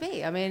they to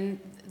be? I mean,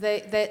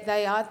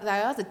 they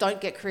either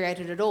don't get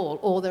created at all,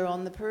 or they're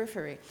on the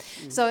periphery.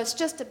 So it's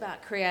just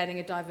about creating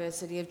a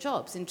diversity of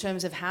jobs. In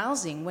terms of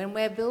housing, when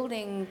we're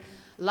building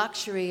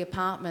luxury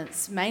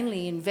apartments,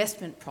 mainly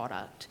investment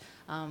product,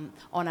 on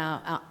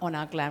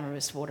our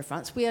glamorous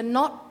waterfronts, we are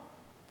not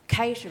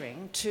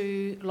catering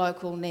to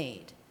local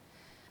need.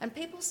 And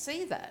people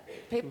see that.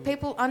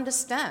 People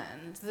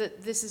understand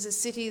that this is a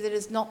city that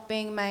is not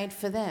being made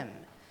for them.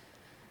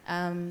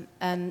 And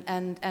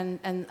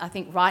I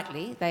think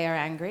rightly they are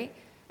angry.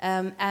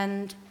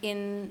 And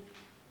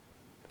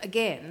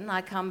again,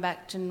 I come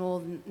back to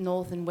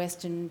North and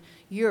Western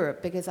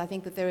Europe, because I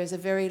think that there is a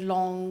very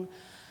long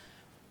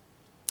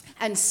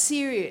and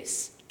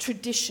serious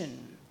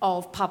tradition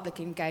of public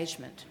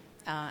engagement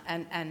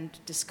and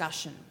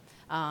discussion.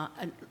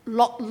 And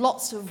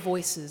lots of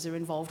voices are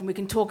involved, and we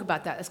can talk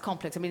about that as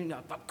complex. I mean,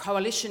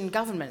 coalition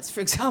governments,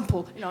 for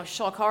example,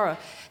 shock horror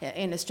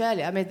in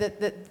Australia. I mean,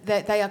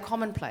 they are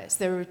commonplace.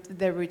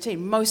 They're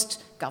routine.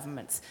 Most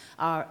governments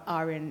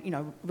are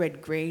in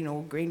red green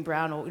or green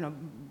brown or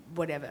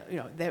whatever.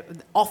 They're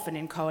often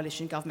in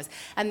coalition governments,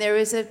 and there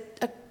is a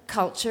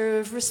culture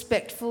of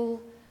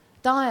respectful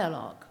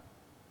dialogue.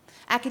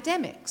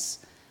 Academics.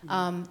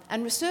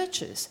 And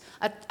researchers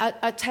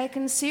are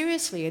taken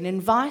seriously and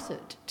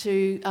invited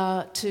to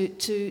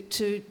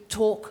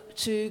talk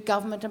to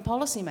government and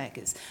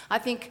policymakers. I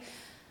think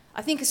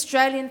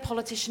Australian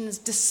politicians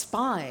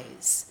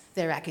despise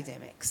their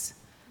academics.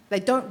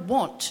 They don't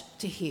want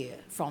to hear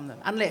from them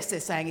unless they're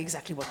saying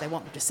exactly what they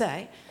want them to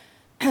say.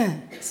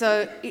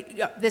 So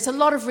there's a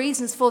lot of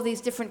reasons for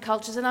these different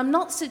cultures, and I'm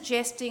not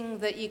suggesting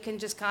that you can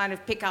just kind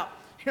of pick up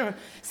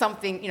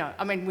something,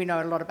 I mean, we know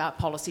a lot about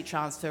policy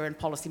transfer and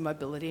policy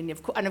mobility,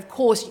 and of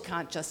course you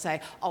can't just say,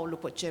 oh,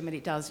 look what Germany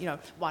does,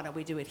 why don't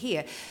we do it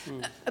here?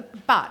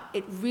 But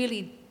it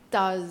really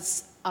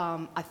does,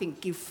 I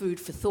think, give food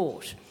for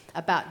thought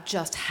about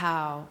just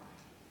how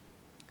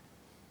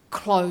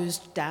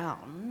closed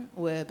down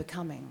we're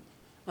becoming.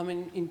 I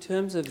mean, in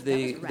terms of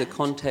the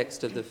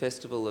context of the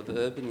Festival of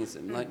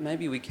Urbanism, like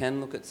maybe we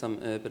can look at some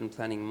urban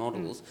planning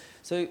models.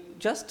 So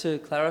just to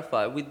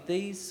clarify, with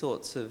these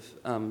sorts of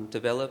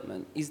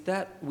development, is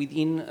that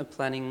within a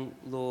planning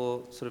law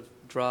sort of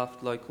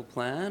draft local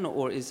plan,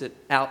 or is it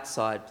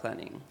outside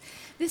planning?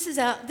 This is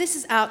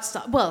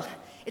outside. Well,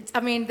 they're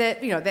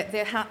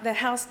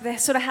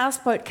sort of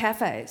houseboat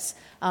cafes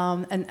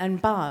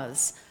and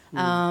bars.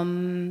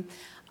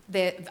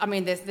 They're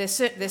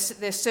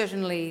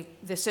certainly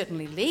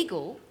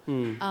legal,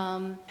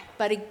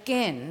 but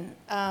again,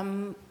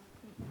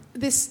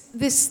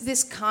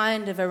 this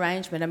kind of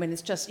arrangement. I mean,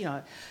 it's just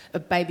a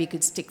baby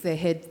could stick their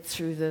head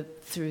through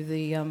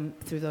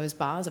those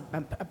bars.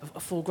 A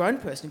full-grown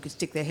person could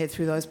stick their head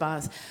through those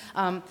bars,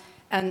 and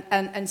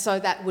so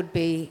that would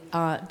be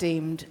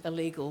deemed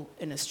illegal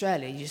in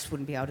Australia. You just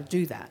wouldn't be able to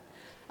do that.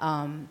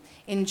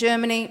 In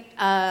Germany,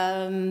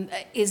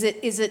 is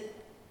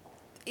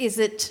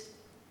it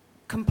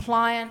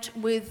compliant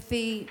with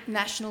the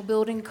National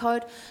Building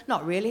Code?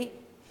 Not really.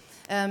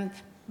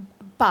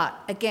 But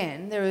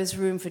again, there is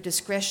room for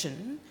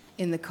discretion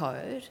in the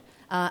code,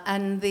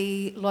 and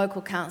the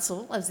local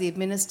council, as the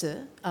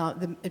administrator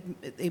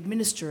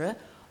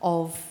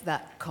of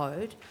that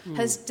code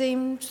has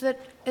deemed that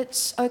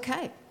it's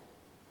okay.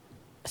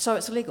 So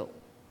it's illegal.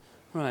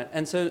 Right,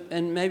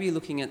 and maybe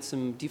looking at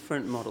some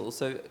different models.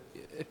 So,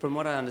 from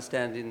what I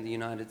understand in the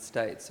United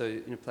States, so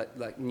in a place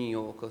like New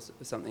York or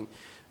something,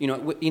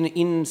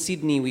 in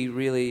Sydney we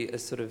really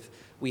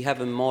we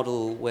have a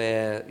model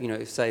where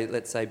let's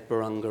say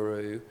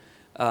Barangaroo,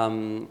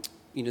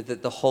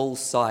 that the whole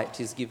site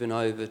is given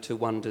over to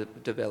one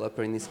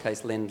developer, in this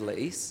case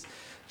Lend-Lease.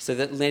 So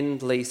that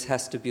Lend-Lease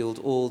has to build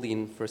all the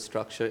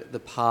infrastructure, the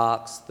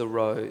parks, the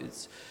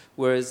roads.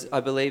 Whereas I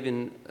believe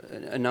in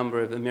a number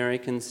of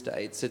American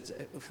states,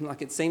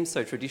 it seems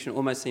so traditional,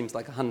 almost seems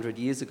like 100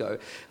 years ago.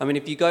 I mean,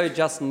 if you go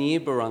just near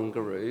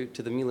Barangaroo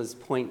to the Millers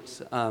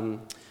Point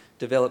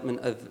development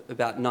of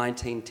about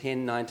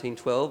 1910,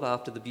 1912,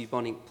 after the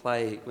bubonic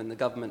plague, when the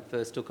government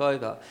first took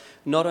over,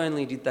 not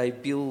only did they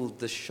build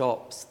the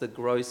shops, the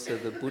grocer,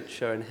 the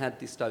butcher, and had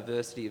this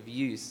diversity of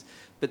use,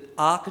 but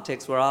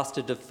architects were asked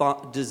to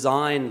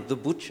design the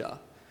butcher,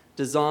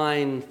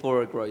 design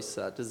for a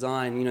grocer,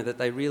 design, that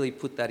they really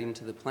put that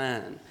into the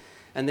plan.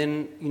 And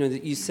then,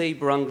 you see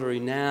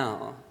Barangaroo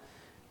now,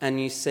 and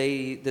you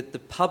see that the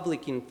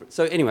public...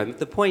 So anyway,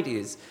 the point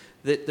is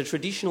that the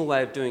traditional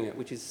way of doing it,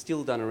 which is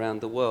still done around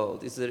the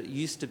world, is that it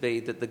used to be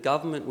that the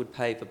government would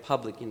pay for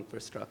public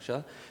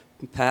infrastructure,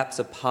 perhaps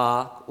a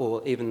park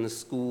or even the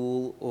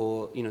school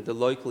or, the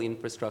local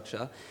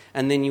infrastructure,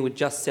 and then you would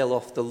just sell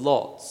off the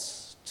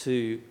lots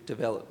to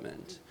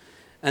development.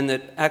 And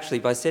that actually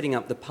by setting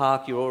up the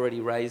park, you're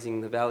already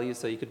raising the value,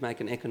 so you could make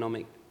an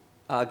economic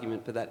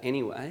argument for that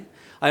anyway.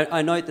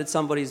 I note that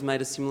somebody's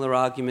made a similar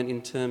argument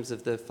in terms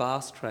of the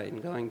fast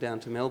train going down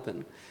to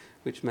Melbourne,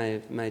 which may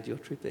have made your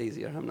trip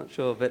easier, I'm not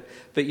sure. But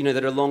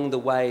that along the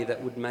way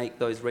that would make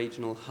those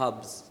regional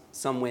hubs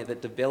somewhere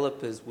that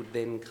developers would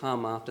then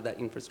come after that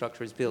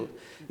infrastructure is built.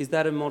 Is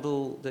that a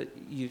model that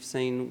you've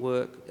seen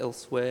work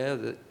elsewhere,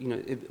 that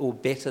or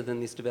better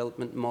than this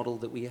development model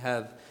that we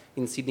have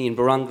in Sydney and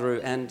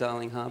Barangaroo and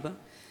Darling Harbour?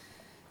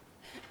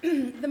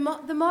 The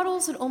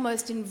models that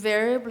almost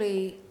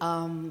invariably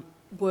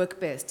work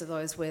best are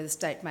those where the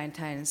state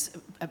maintains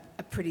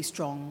a pretty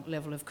strong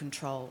level of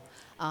control.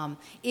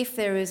 If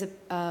there is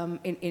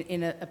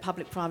in a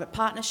public-private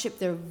partnership,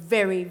 there are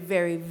very,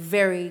 very,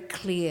 very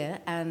clear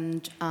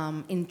and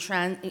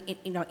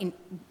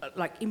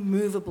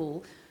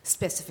immovable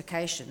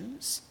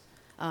specifications,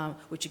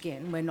 which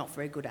again we're not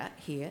very good at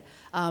here.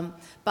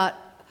 But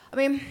I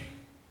mean,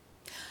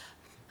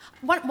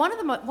 one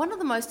of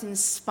the most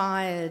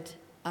inspired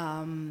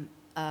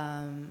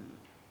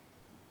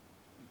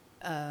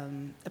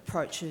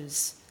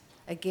approaches,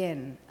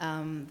 again,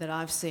 that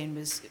I've seen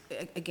was,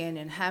 again,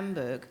 in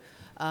Hamburg,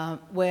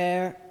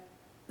 where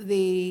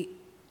the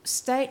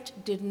state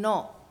did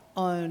not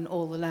own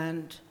all the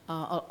land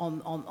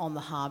on the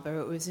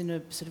harbour. It was in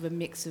a sort of a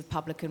mix of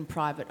public and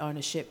private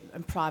ownership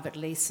and private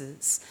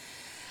leases.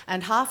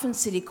 And Hafen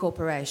City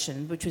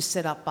Corporation, which was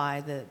set up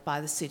by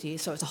the city,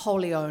 so it's a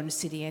wholly owned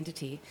city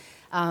entity,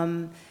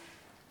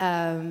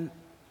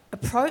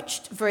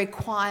 approached very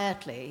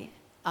quietly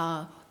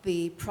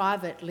the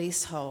private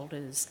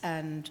leaseholders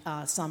and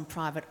some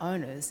private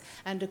owners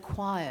and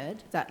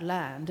acquired that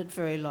land at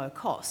very low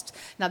cost.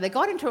 Now, they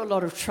got into a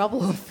lot of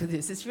trouble for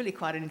this. It's really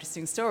quite an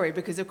interesting story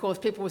because, of course,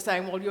 people were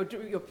saying, well, you're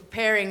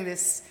preparing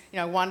this,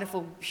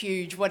 wonderful,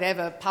 huge,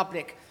 whatever,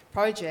 public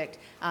project,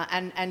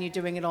 and you're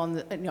doing it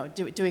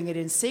doing it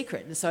in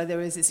secret. And so there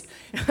was this.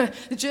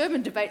 The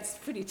German debate's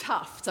pretty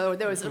tough. So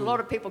there was a lot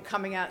of people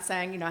coming out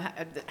saying,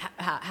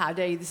 how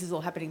dare you? This is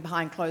all happening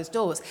behind closed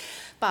doors.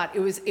 But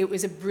it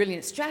was a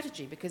brilliant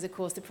strategy because, of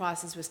course, the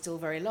prices were still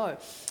very low.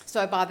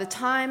 So by the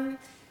time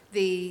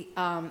the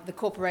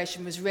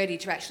corporation was ready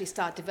to actually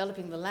start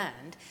developing the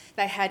land,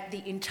 they had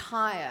the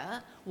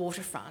entire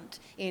waterfront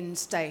in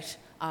state.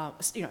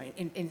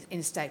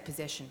 In state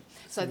possession.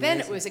 So then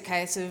it was a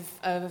case of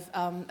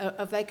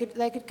they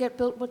could get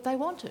built what they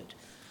wanted.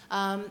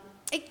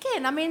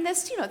 Again, I mean, they're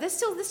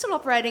still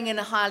operating in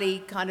a highly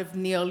kind of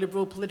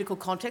neoliberal political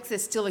context.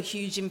 There's still a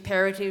huge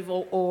imperative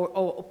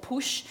or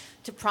push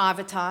to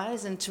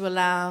privatise and to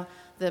allow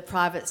the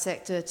private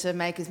sector to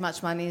make as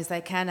much money as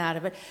they can out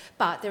of it.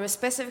 But there are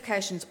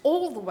specifications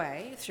all the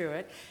way through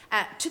it,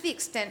 to the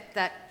extent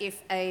that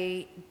if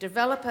a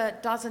developer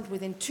doesn't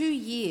within 2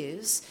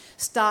 years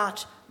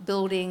start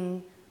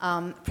building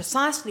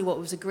precisely what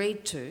was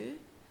agreed to,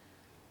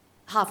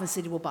 Hafen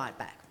City will buy it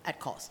back at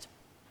cost.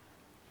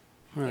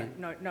 Right.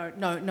 Yeah,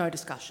 no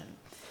discussion.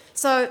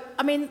 So,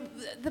 I mean,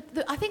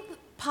 I think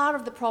part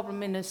of the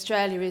problem in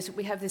Australia is that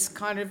we have this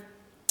kind of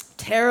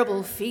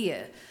terrible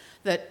fear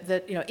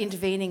that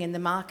intervening in the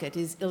market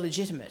is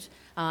illegitimate,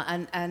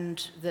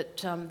 and that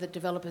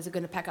developers are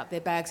going to pack up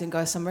their bags and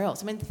go somewhere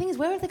else. I mean, the thing is,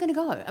 where are they going to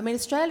go? I mean,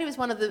 Australia is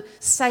one of the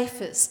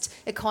safest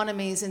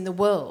economies in the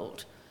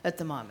world at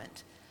the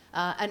moment,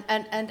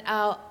 and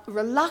our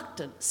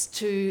reluctance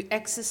to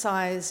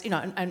exercise,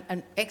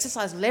 and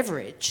exercise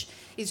leverage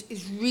is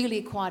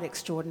really quite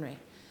extraordinary.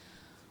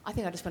 I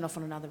think I just went off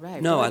on another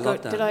rave. No, I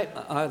love that.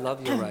 I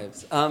love your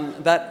raves.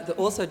 But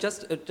also,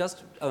 just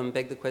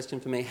beg the question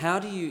for me: how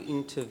do you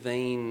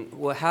intervene?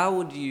 Well, how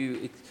would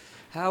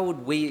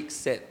we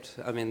accept?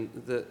 I mean,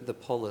 the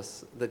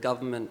polis, the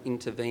government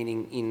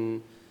intervening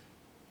in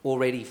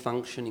already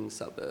functioning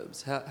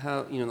suburbs.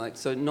 How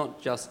so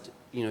not just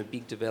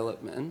big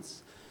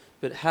developments.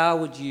 But how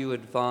would you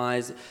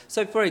advise...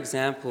 So, for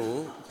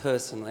example,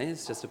 personally,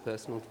 it's just a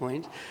personal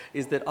point,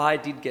 is that I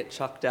did get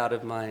chucked out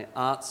of my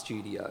art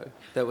studio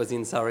that was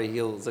in Surrey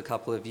Hills a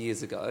couple of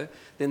years ago.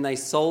 Then they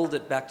sold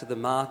it back to the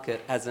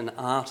market as an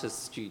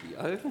artist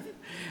studio.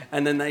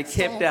 And then they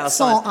kept our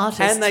sign.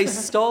 And they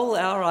stole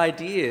our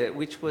idea,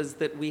 which was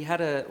that we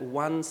had a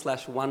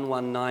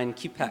 1/119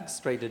 Kippax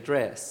Street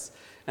address.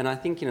 And I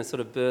think in a sort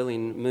of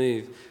Berlin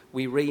move,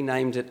 we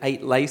renamed it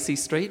 8 Lacey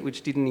Street,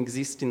 which didn't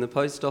exist in the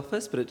post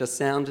office, but it just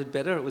sounded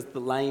better. It was the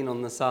lane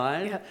on the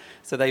side. Yeah.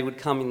 So they would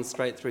come in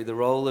straight through the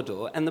roller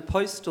door. And the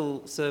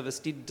postal service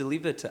did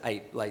deliver to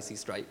 8 Lacey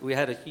Street. We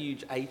had a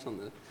huge 8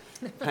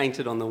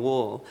 painted on the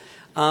wall.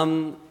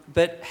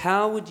 But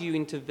how would you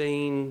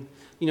intervene...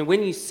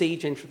 when you see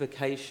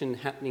gentrification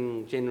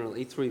happening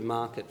generally through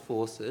market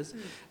forces,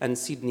 and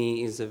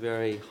Sydney is a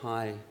very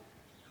high...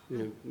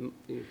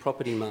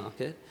 property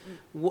market.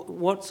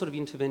 What sort of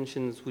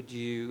interventions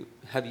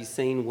have you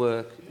seen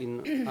work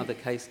in other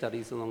case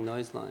studies along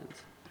those lines?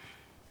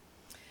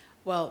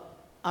 Well,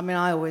 I mean,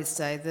 I always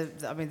say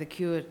the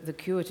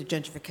cure to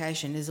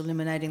gentrification is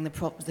eliminating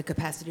the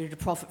capacity to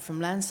profit from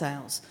land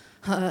sales.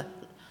 I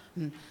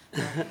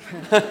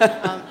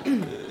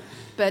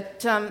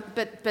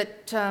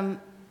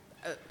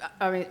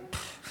mean,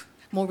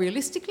 more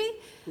realistically.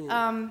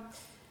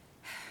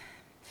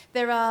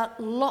 There are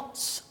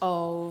lots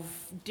of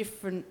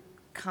different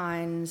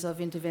kinds of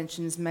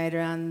interventions made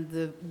around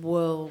the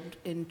world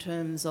in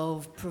terms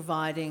of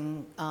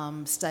providing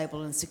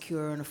stable and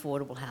secure and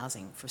affordable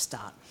housing, for a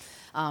start.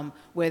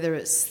 Whether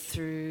it's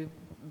through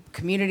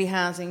community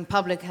housing,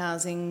 public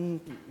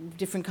housing,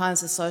 different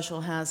kinds of social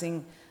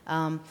housing,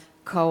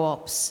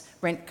 co-ops,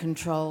 rent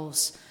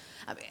controls.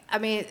 I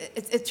mean,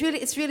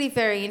 it's really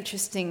very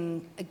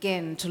interesting,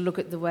 again, to look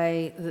at the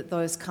way that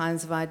those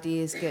kinds of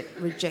ideas get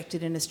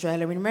rejected in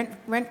Australia. I mean,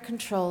 rent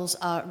controls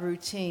are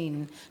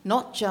routine,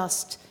 not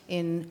just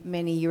in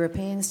many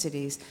European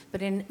cities,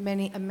 but in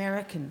many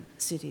American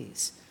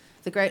cities,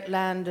 the great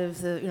land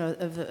of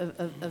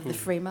the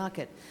free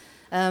market.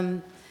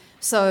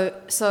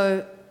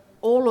 So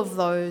all of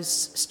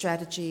those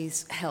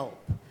strategies help.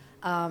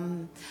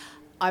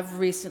 I've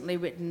recently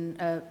written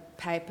a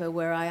paper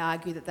where I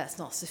argue that that's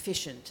not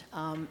sufficient,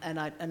 and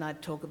I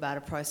talk about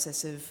a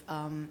process of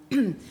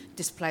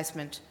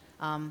displacement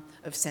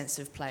of sense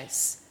of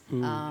place,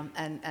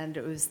 and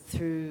it was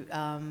through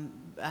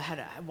I had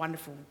a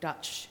wonderful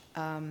Dutch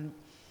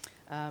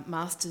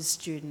master's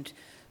student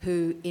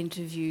who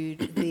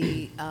interviewed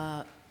the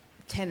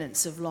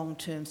tenants of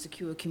long-term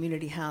secure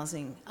community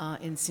housing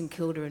in St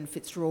Kilda and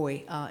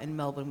Fitzroy in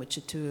Melbourne, which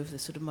are two of the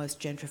sort of most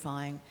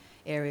gentrifying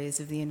areas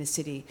of the inner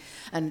city,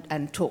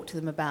 and talk to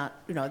them about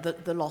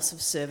the loss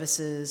of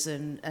services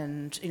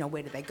and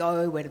where do they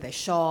go, where do they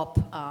shop,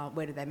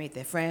 where do they meet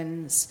their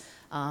friends,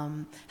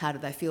 how do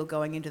they feel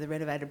going into the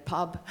renovated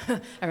pub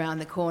around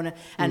the corner.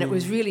 And it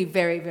was really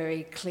very,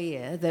 very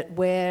clear that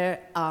where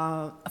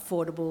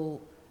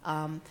affordable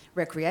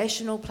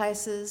recreational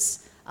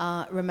places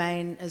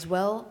remain as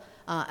well,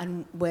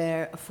 and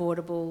where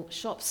affordable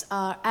shops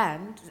are.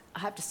 And I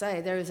have to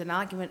say, there is an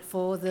argument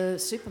for the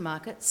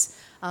supermarkets.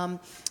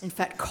 In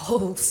fact,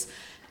 Coles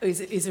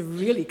is a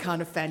really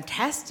kind of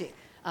fantastic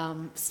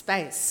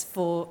space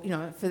for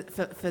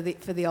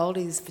the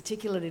oldies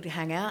particularly to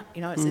hang out.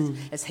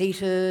 It's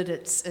heated,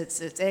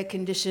 it's air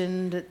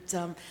conditioned,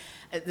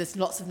 there's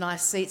lots of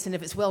nice seats, and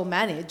if it's well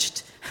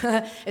managed,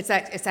 it's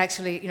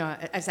actually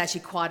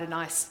quite a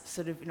nice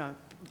sort of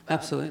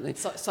absolutely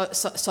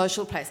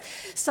social place.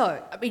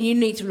 So I mean, you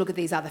need to look at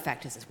these other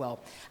factors as well,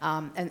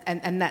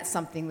 and that's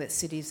something that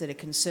cities that are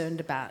concerned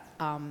about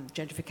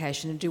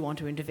gentrification and do want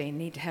to intervene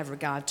need to have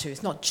regard to.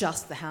 It's not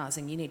just the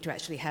housing. You need to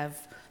actually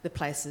have the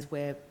places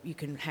where you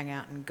can hang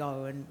out and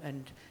go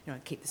and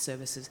keep the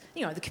services,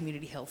 the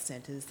community health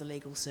centres, the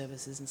legal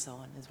services and so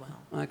on as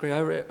well. I agree. I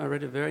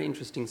read a very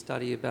interesting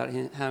study about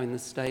how in the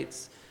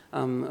States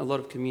a lot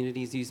of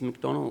communities use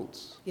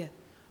McDonald's. Yeah.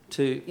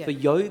 For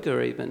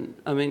yoga even.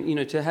 I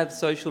mean, to have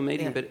social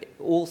media, but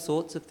all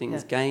sorts of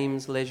things,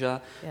 games,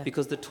 leisure,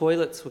 because the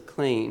toilets were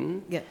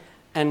clean. Yeah.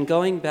 And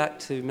going back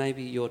to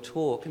maybe your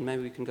talk, and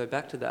maybe we can go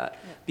back to that,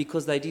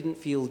 because they didn't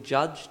feel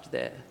judged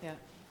there. Yeah.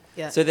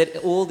 Yeah. So that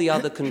all the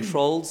other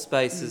controlled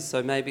spaces,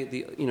 so maybe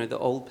the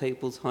old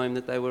people's home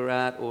that they were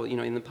at, or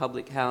in the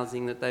public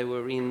housing that they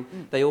were in,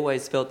 they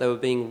always felt they were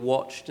being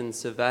watched and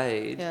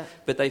surveyed,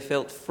 but they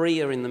felt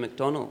freer in the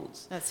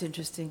McDonald's. That's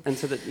interesting. And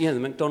so that the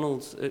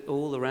McDonald's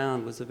all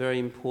around was a very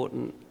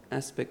important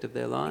aspect of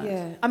their lives.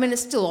 Yeah, I mean,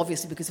 it's still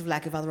obviously because of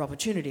lack of other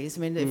opportunities.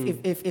 I mean,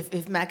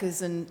 if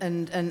Macca's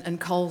and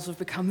Coles have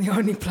become the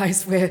only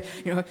place where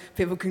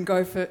people can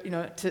go for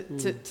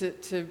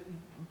to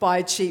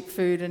buy cheap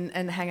food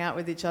and hang out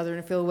with each other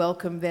and feel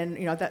welcome,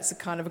 then that's a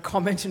kind of a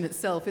comment in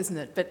itself, isn't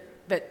it?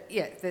 But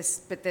yeah,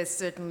 there's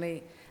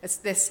certainly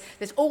there's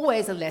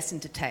always a lesson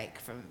to take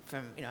from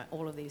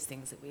all of these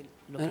things that we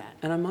look at.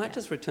 And I might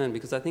just return,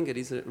 because I think it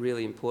is a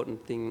really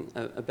important thing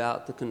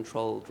about the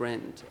controlled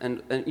rent.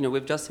 And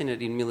we've just seen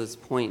it in Miller's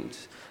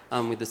Point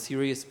with the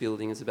Sirius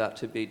building is about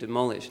to be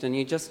demolished. And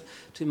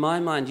to my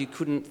mind, you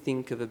couldn't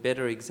think of a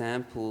better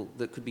example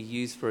that could be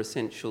used for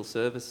essential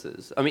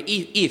services. I mean,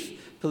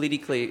 if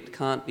politically it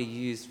can't be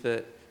used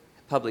for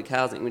public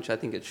housing, which I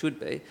think it should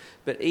be,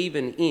 but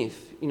even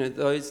if,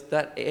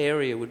 that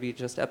area would be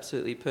just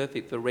absolutely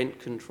perfect for rent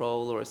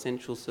control or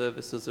essential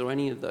services or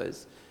any of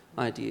those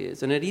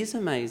ideas. And it is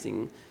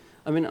amazing.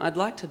 I mean, I'd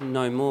like to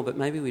know more, but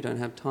maybe we don't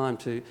have time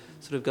to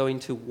sort of go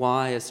into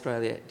why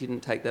Australia didn't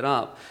take that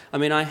up. I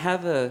mean, I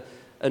have a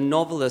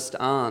novelist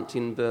aunt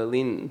in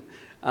Berlin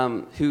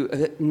who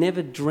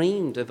never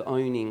dreamed of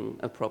owning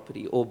a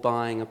property or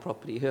buying a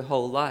property her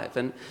whole life.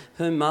 And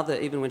her mother,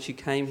 even when she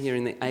came here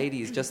in the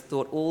 80s, just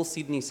thought all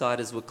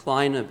Sydney-siders were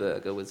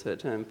Kleinerberger, was her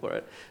term for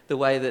it. The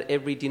way that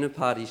every dinner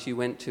party she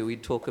went to,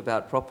 we'd talk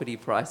about property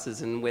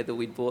prices and whether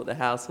we'd bought the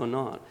house or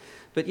not.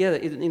 But yeah,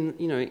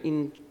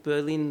 in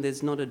Berlin,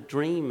 there's not a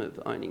dream of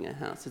owning a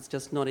house. It's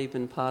just not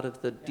even part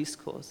of the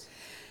discourse.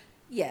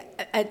 Yeah,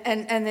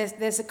 and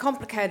there's a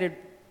complicated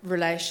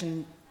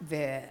relation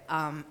there,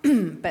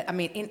 but I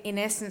mean, in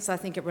essence, I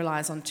think it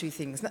relies on two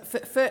things.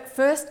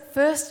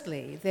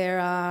 Firstly, there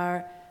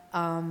are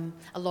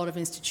a lot of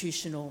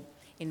institutional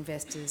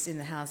investors in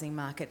the housing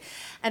market,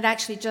 and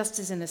actually, just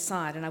as an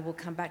aside, and I will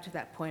come back to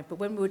that point, but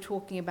when we were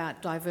talking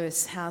about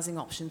diverse housing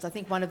options, I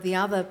think one of the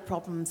other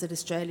problems that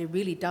Australia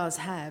really does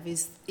have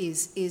is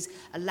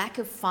a lack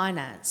of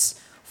finance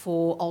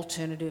for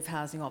alternative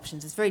housing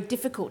options. It's very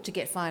difficult to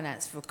get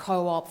finance for a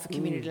co-op, for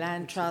community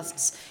land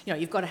trusts.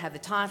 You've got to have the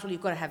title,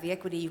 you've got to have the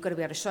equity, you've got to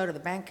be able to show to the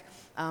bank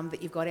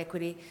that you've got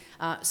equity.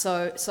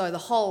 So the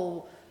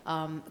whole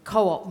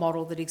co-op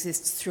model that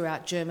exists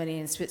throughout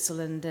Germany and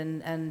Switzerland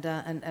and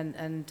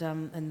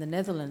the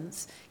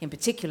Netherlands in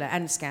particular,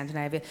 and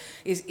Scandinavia,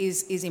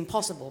 is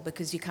impossible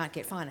because you can't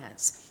get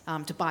finance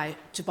to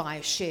buy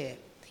a share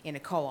in a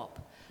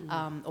co-op.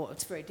 Or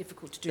it's very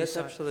difficult to do. That's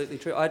absolutely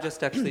true. I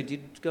just actually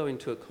did go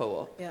into a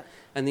co-op,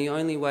 and the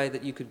only way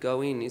that you could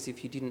go in is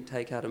if you didn't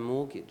take out a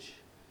mortgage,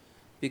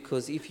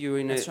 because if you were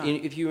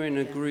in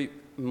a group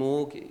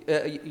mortgage,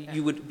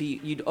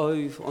 you'd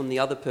owe on the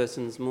other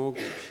person's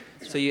mortgage.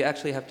 So you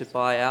actually have to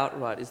buy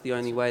outright is the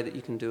only way that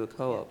you can do a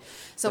co-op.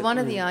 So one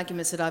of the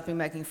arguments that I've been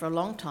making for a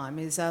long time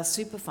is our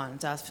super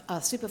funds.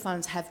 Our super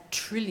funds have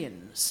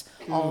trillions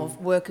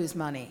of workers'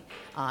 money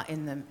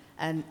in them,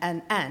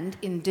 and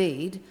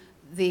indeed,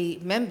 the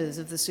members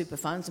of the super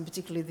funds, and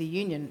particularly the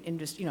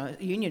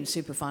union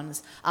super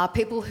funds, are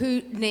people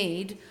who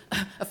need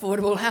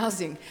affordable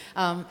housing.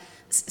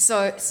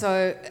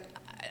 So,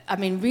 I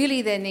mean,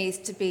 really, there needs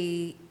to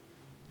be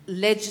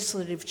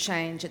legislative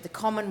change at the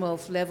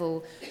Commonwealth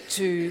level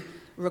to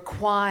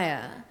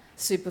require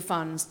super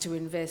funds to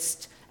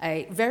invest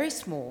a very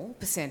small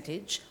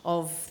percentage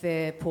of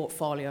their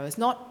portfolios,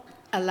 not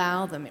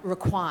allow them,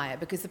 require,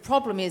 because the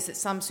problem is that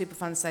some super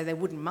funds say they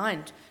wouldn't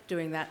mind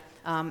doing that,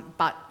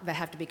 but they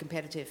have to be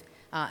competitive,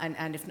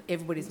 and if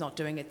everybody's not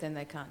doing it, then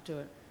they can't do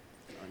it.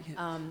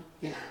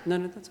 No,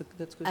 that's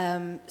good.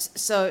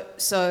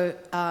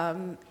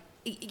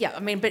 Yeah, I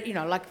mean, but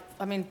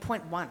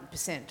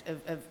 0.1%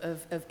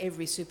 of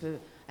every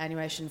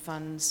superannuation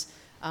fund's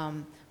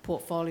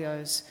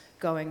portfolios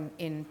going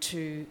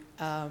into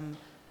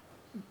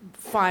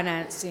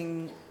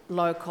financing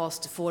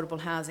low-cost,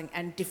 affordable housing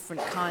and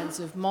different kinds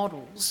of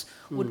models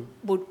would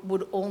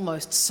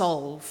almost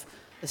solve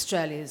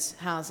Australia's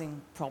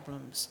housing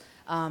problems.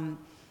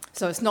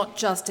 So it's not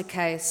just a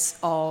case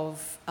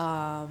of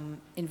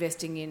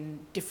investing in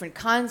different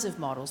kinds of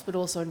models, but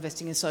also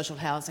investing in social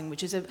housing,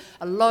 which is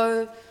a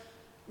low,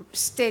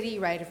 steady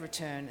rate of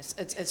return.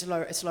 It's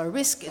low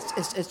risk,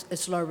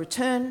 it's low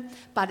return,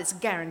 but it's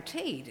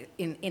guaranteed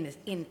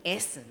in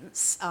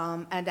essence.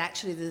 And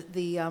actually,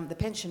 the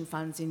pension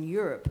funds in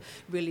Europe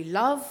really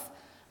love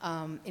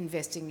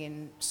investing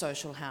in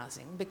social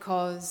housing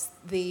because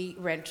the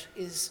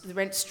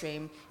rent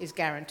stream is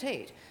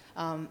guaranteed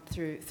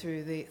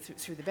through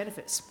the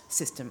benefits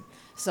system.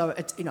 So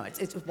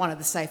it's one of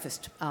the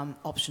safest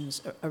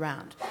options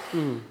around.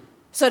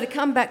 So to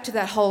come back to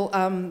that whole.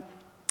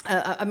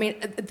 I mean,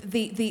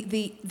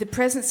 the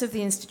presence of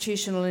the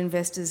institutional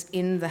investors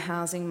in the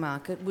housing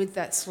market with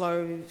that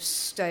slow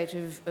state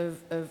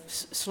of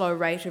slow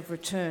rate of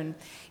return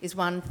is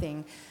one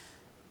thing.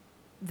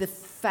 The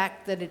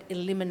fact that it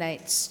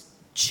eliminates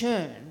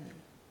churn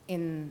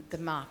in the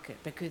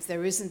market because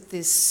there isn't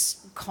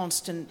this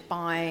constant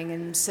buying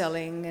and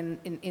selling and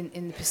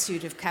in the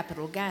pursuit of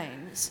capital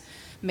gains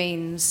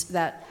means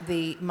that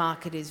the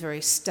market is very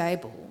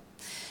stable.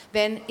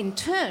 Then, in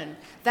turn,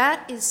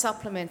 that is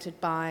supplemented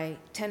by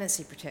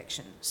tenancy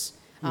protections,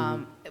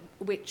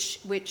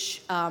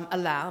 which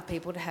allow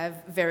people to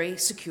have very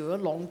secure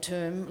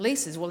long-term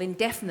leases,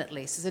 indefinite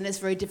leases, and it's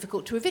very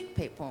difficult to evict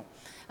people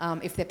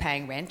if they're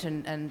paying rent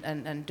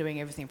and doing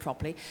everything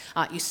properly.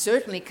 You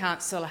certainly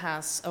can't sell a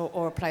house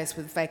or a place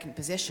with vacant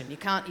possession. You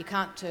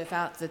can't turf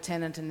out the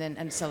tenant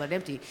and sell it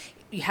empty.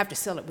 You have to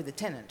sell it with the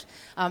tenant.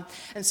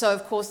 And so,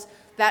 of course,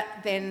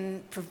 that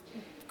then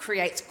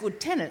creates good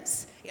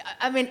tenants.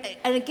 I mean,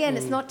 and again,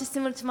 it's not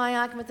dissimilar to my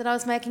argument that I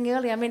was making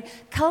earlier. I mean,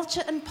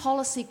 culture and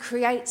policy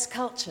creates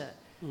culture.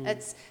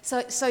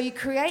 So you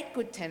create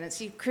good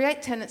tenants, you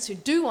create tenants who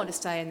do want to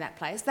stay in that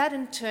place. That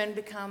in turn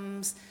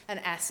becomes an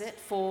asset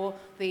for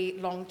the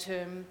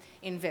long-term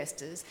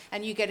investors,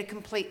 and you get a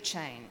complete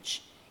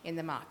change in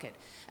the market.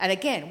 And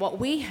again, what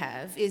we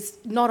have is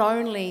not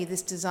only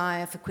this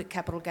desire for quick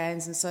capital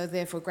gains and so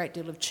therefore a great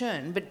deal of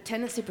churn, but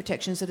tenancy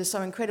protections that are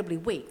so incredibly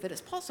weak that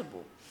it's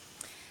possible.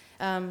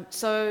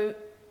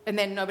 And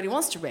then nobody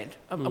wants to rent.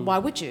 Why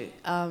would you?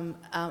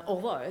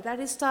 Although that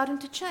is starting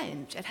to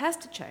change. It has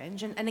to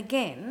change. And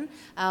again,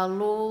 our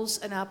laws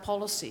and our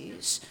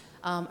policies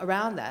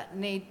around that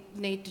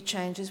need to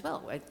change as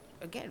well.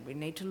 Again, we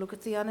need to look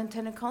at the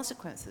unintended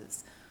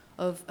consequences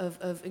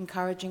of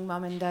encouraging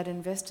mum and dad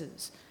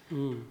investors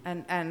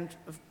and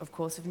of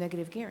course, of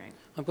negative gearing.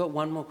 I've got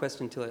one more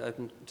question until I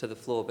open to the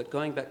floor, but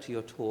going back to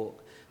your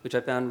talk, which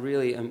I found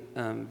really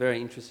very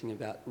interesting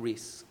about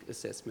risk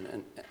assessment,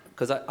 and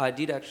because I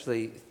did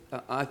actually,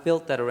 I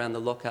felt that around the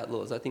lockout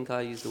laws. I think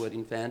I used the word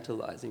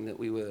infantilising, that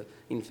we were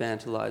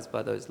infantilised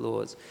by those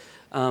laws.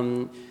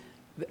 And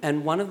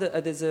one of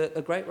there's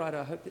a great writer,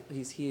 I hope that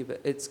he's here,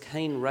 but it's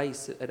Kane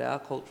Race at our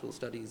Cultural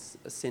Studies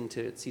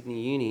Centre at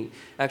Sydney Uni,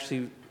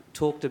 actually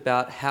talked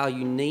about how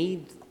you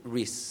need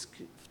risk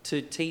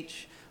to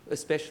teach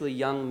especially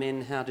young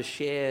men how to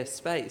share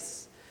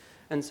space.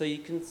 And so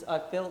I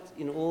felt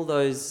in all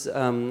those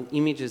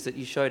images that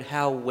you showed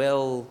how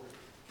well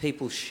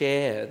people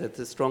share, that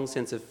the strong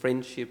sense of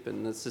friendship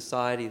and the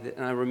society,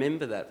 and I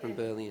remember that from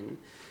Berlin.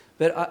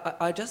 But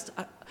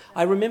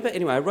I remember,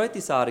 anyway, I wrote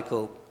this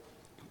article,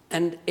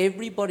 and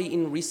everybody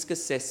in risk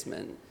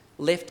assessment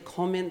left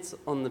comments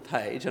on the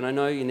page, and I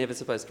know you're never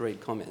supposed to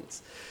read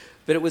comments,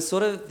 but it was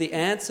sort of, the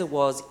answer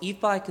was,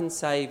 if I can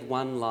save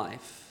one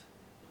life,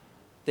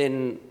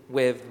 then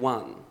we've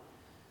won.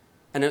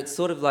 And it's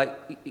sort of like,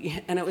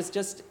 and it was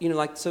just,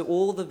 like, so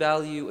all the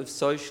value of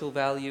social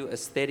value,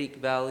 aesthetic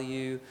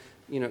value,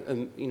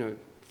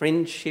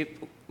 friendship,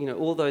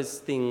 all those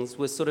things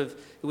were sort of,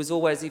 it was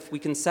always, if we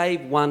can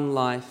save one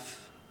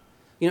life,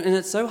 and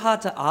it's so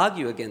hard to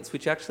argue against,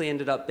 which actually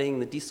ended up being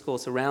the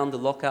discourse around the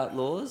lockout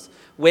laws.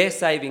 We're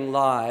saving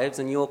lives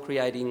and you're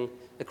creating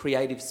a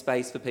creative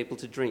space for people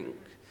to drink.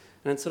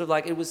 And it's sort of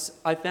like,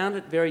 I found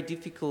it very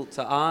difficult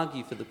to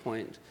argue for the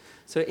point.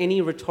 So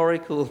any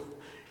rhetorical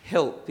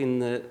help in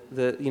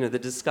the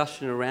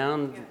discussion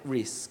around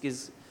risk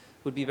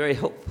would be very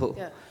helpful.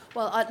 Yeah.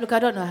 Well, I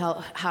don't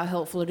know how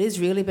helpful it is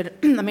really, but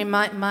I mean,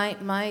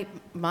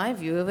 my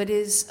view of it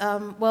is,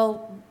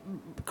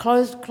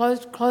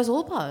 close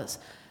all bars,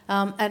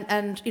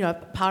 and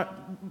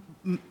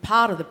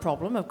part of the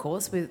problem, of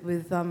course,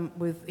 with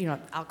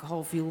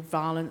alcohol-fueled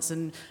violence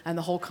and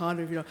the whole kind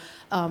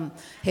of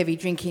heavy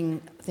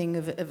drinking thing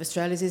of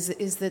Australia's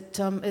is that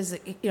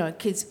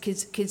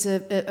kids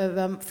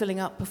are filling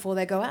up before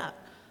they go out.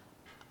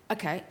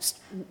 Okay,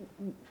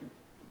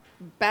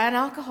 ban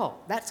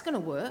alcohol. That's going to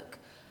work.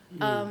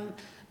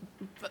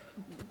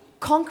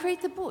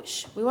 Concrete the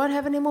bush. We won't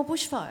have any more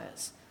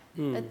bushfires.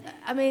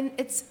 I mean,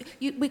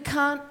 we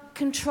can't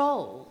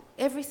control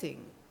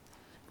everything.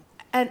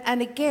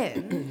 And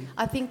again,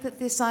 I think that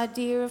this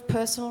idea of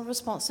personal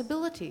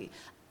responsibility,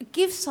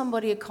 give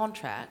somebody a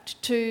contract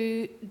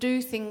to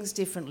do things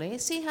differently,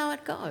 see how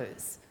it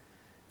goes.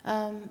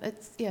 And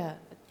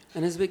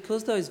it's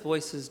because those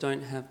voices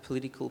don't have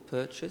political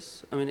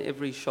purchase. I mean,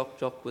 every shock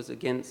jock was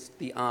against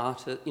the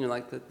art,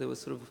 there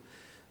was sort of,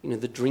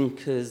 the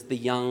drinkers, the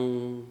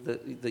young,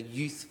 the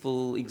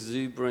youthful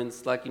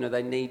exuberance,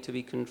 they need to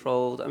be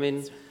controlled. I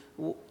mean...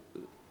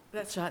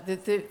 That's right.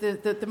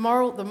 The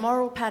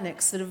moral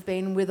panics that have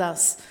been with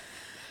us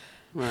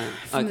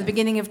from the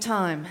beginning of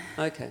time.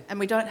 Okay. And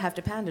we don't have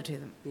to pander to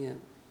them. Yeah.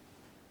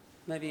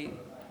 Maybe...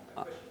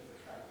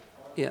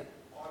 yeah.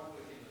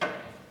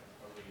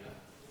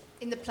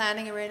 In the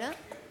planning arena?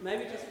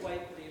 Maybe just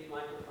wait for the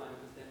microphone,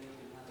 because then you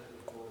can have it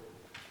recorded.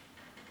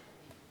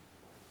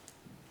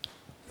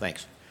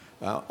 Thanks.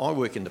 I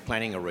work in the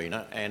planning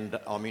arena, and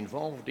I'm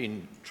involved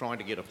in trying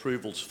to get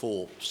approvals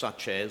for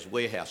such as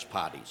warehouse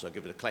parties. I'll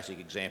give it a classic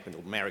example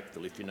of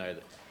Marrickville, if you know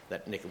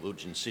that neck of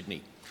woods in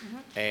Sydney.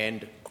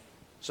 And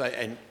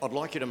I'd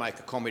like you to make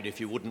a comment,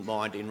 if you wouldn't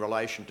mind, in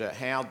relation to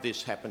how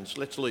this happens.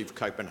 Let's leave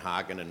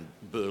Copenhagen and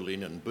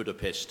Berlin and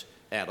Budapest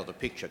out of the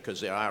picture,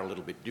 because they are a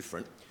little bit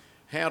different.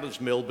 How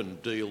does Melbourne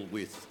deal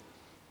with,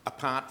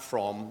 apart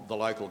from the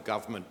local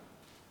government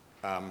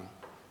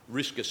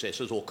risk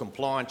assessors or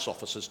compliance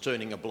officers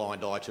turning a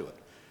blind eye to it?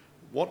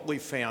 What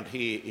we've found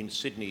here in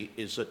Sydney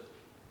is that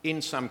in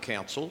some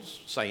councils,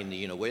 say in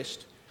the inner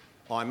west,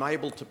 I'm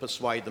able to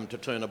persuade them to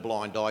turn a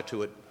blind eye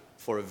to it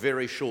for a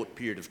very short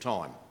period of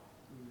time,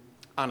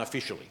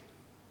 unofficially,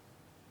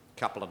 a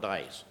couple of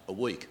days, a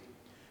week.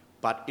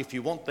 But if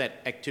you want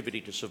that activity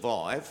to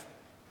survive,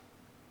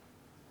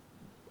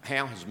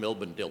 how has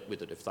Melbourne dealt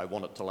with it if they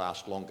want it to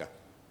last longer?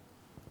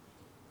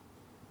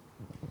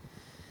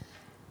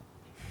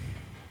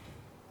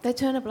 They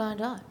turn a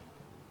blind eye.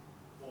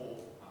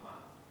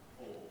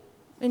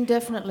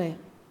 Indefinitely.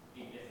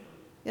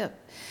 Yeah.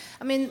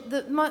 I mean,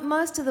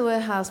 most of the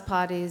warehouse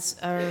parties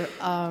are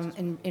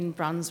in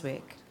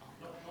Brunswick.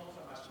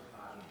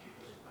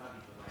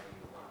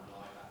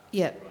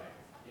 Yeah.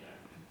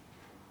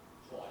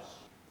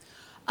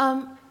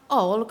 Well,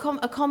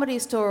 a comedy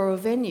store or a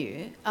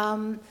venue.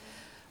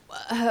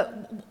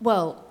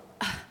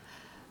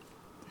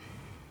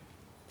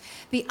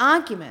 The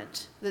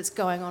argument that's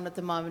going on at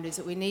the moment is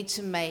that we need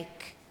to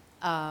make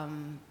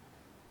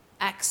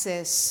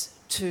access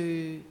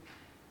to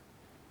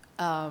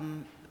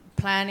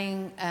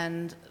planning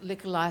and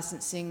liquor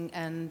licensing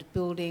and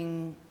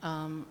building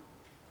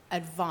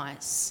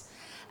advice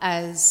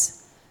as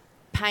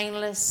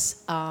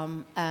painless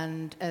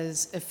and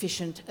as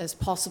efficient as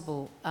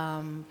possible.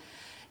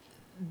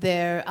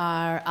 There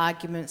are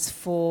arguments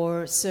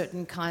for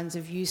certain kinds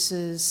of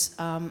uses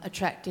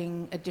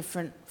attracting a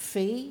different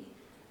fee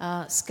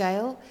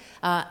scale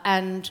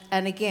and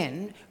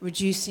again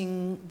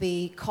reducing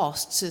the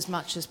costs as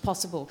much as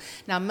possible.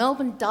 Now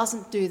Melbourne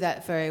doesn't do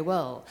that very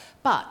well,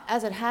 but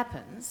as it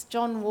happens,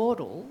 John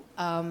Wardle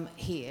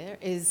here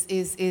is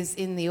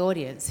in the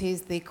audience.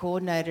 He's the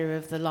coordinator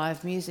of the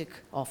Live Music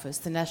Office,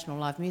 the National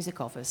Live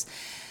Music Office.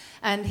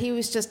 And he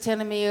was just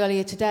telling me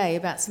earlier today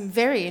about some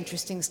very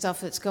interesting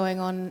stuff that's going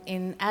on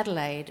in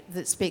Adelaide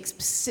that speaks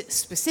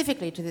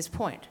specifically to this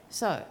point.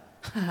 So,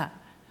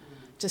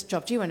 just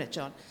dropped you in it,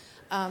 John.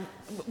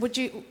 Would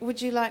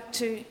you like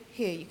to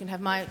hear? You can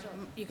have my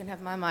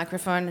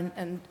microphone,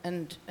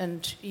 and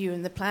you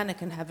and the planner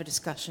can have a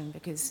discussion,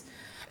 because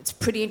it's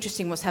pretty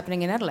interesting what's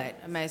happening in Adelaide.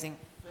 Amazing.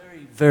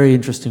 Very, very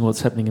interesting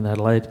what's happening in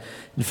Adelaide.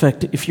 In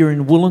fact, if you're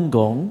in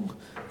Wollongong,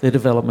 their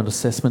development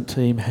assessment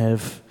team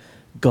have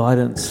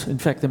guidance. In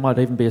fact, there might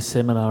even be a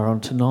seminar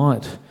on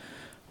tonight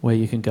where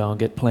you can go and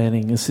get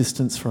planning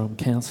assistance from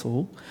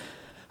council.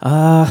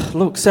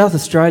 Look, South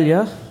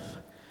Australia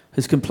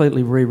has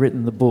completely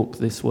rewritten the book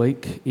this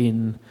week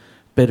in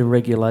better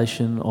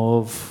regulation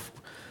of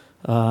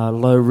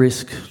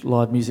low-risk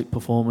live music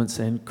performance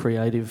and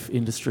creative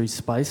industry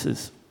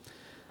spaces.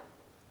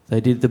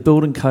 They did the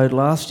building code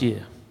last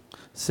year,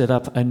 set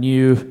up a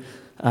new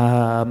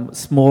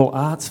small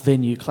arts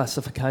venue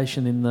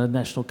classification in the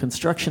National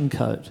Construction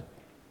Code.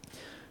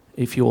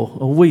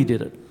 We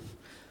did it.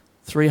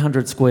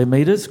 300 square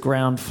metres,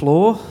 ground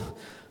floor,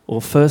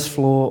 or first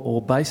floor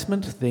or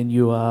basement, then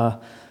you are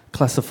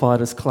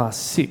classified as Class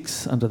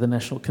 6 under the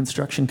National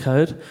Construction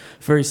Code.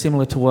 Very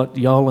similar to what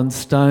Yolan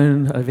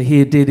Stone over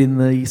here did in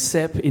the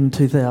SEP in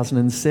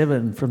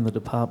 2007 from the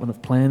Department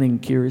of Planning,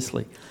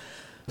 curiously.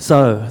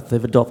 So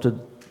they've adopted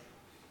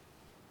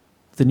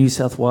the New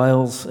South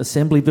Wales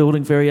Assembly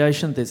Building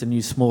variation. There's a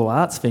new small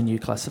arts venue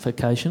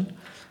classification.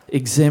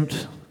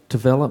 Exempt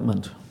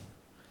development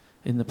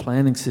in the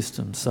planning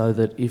system, so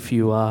that if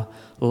you are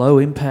low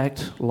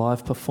impact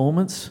live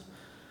performance,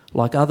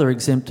 like other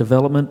exempt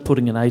development,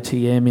 putting an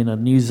ATM in a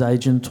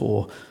newsagent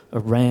or a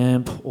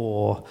ramp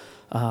or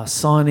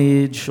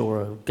signage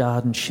or a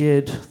garden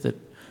shed, that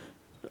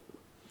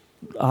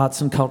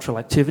arts and cultural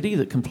activity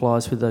that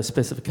complies with those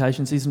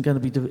specifications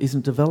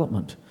isn't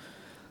development.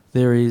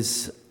 There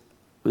is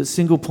a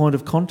single point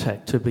of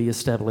contact to be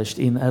established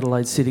in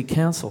Adelaide City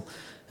Council,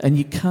 and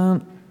you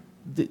can't.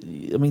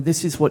 I mean,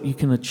 this is what you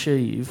can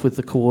achieve with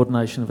the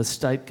coordination of a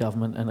state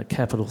government and a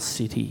capital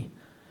city.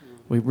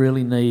 We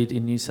really need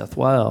in New South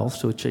Wales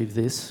to achieve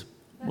this,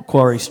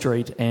 Macquarie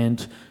Street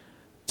and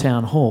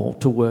Town Hall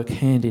to work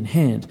hand in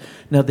hand.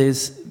 Now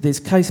there's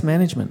case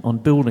management on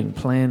building,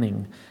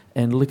 planning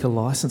and liquor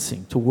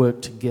licensing to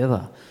work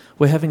together.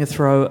 We're having a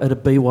throw at a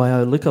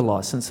BYO liquor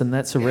licence, and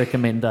that's a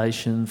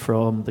recommendation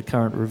from the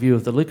current review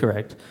of the Liquor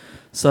Act,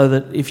 so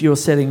that if you're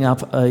setting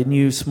up a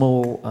new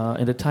small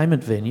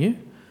entertainment venue,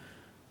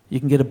 you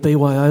can get a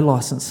BYO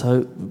licence,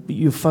 so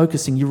you're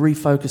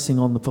refocusing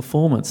on the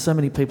performance. So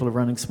many people are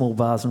running small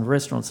bars and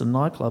restaurants and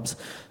nightclubs.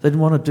 They didn't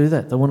want to do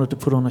that. They wanted to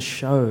put on a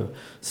show.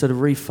 So to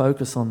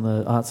refocus on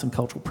the arts and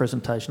cultural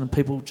presentation, and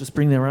people just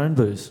bring their own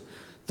booze,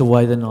 the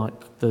way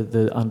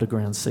the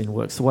underground scene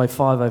works, the way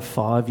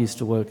 505 used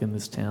to work in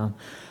this town.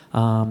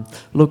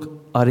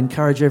 Look, I'd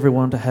encourage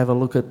everyone to have a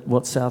look at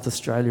what South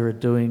Australia are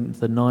doing,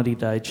 the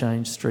 90-day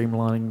change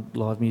streamlining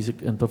live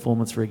music and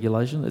performance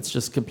regulation. It's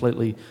just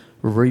completely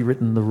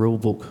rewritten the rule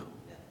book.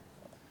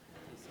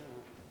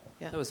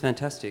 Yeah. That was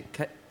fantastic.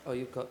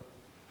 You've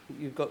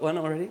got one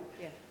already?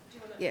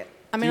 Yeah.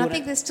 I mean, I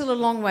think there's still a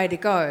long way to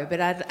go, but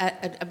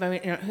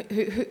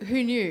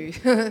who knew?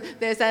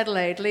 There's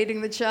Adelaide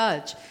leading the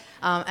charge.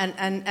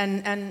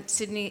 And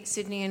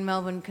Sydney and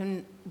Melbourne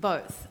can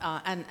both,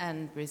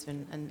 and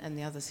Brisbane and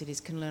the other cities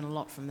can learn a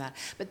lot from that.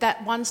 But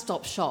that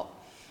one-stop shop,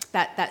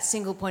 that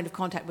single point of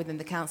contact within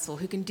the council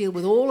who can deal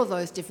with all of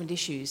those different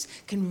issues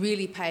can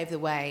really pave the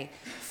way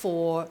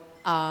for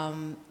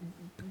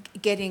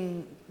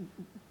getting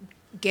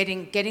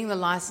getting the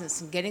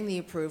licence and getting the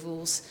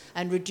approvals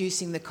and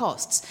reducing the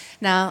costs.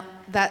 Now,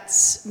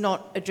 that's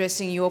not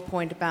addressing your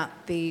point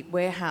about the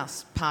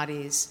warehouse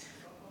parties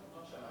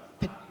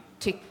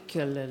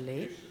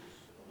particularly.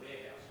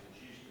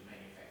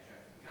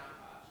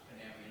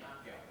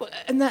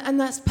 And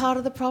that's part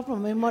of the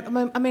problem.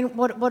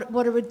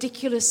 What a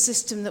ridiculous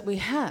system that we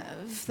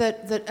have,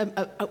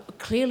 that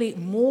clearly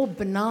more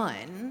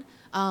benign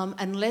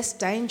and less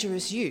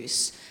dangerous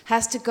use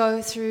has to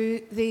go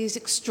through these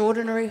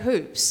extraordinary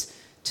hoops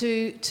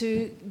to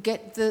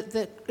get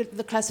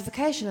the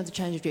classification of the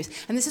change of use.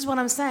 And this is what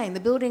I'm saying. The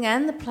building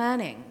and the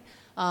planning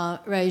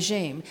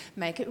regime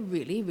make it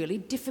really, really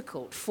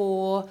difficult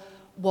for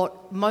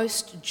what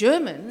most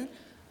German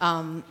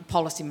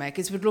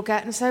policymakers would look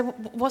at and say,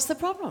 what's the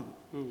problem?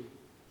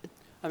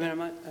 I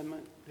might.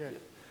 Yeah.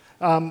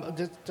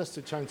 Just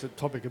to change the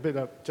topic a bit,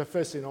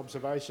 firstly an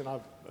observation.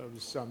 I've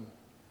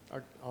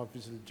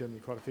visited Germany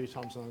quite a few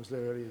times when I was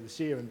there earlier this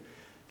year, and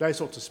those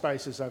sorts of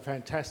spaces are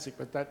fantastic,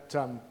 but that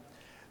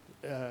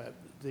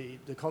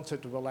the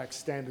concept of relaxed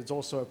standards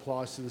also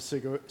applies to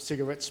the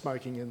cigarette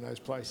smoking in those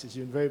places.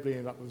 You invariably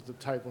end up with the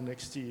table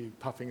next to you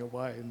puffing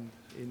away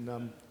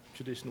in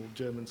traditional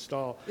German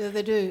style. Yeah,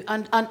 they do.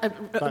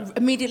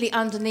 Immediately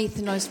underneath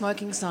the no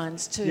smoking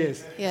signs too.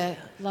 Yes. Yeah,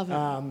 love it.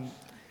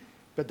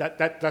 But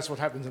that's what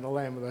happens in a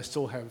land where they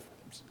still have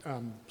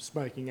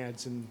smoking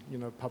ads in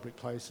public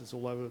places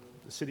all over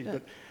the city. Yeah.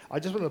 But I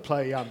just want to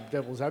play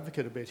devil's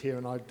advocate a bit here,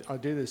 and I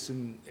do this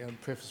and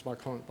preface my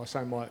comment by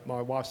saying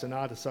my wife's an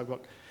artist,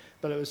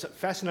 but I was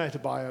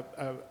fascinated by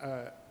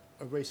a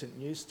recent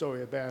news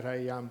story about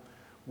a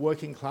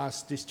working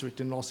class district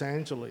in Los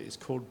Angeles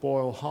called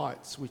Boyle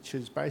Heights, which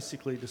has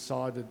basically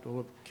decided,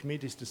 or the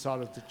community's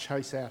decided, to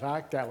chase out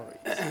art galleries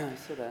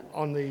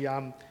on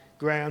the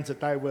grounds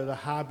that they were the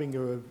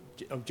harbinger of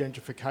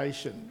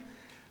gentrification,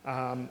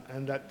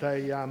 and that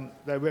they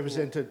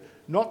represented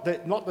not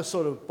the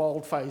sort of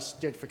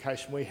bold-faced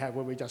gentrification we have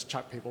where we just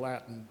chuck people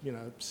out and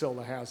sell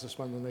the houses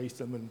underneath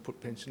them and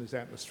put pensioners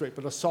out in the street,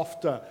 but a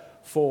softer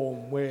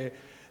form where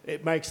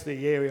it makes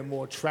the area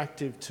more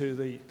attractive to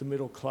the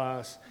middle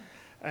class.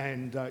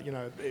 And,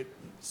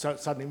 so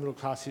suddenly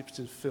middle-class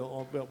hipsters feel,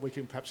 oh, well, we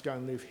can perhaps go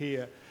and live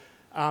here.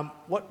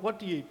 What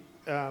do you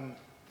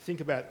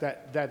think about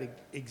that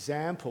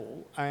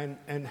example,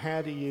 and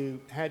how do you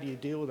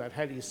deal with that?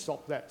 How do you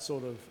stop that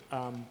sort of...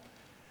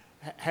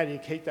 how do you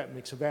keep that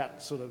mix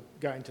without sort of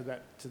going to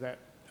that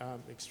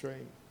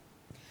extreme?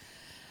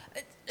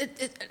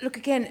 Look,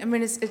 again,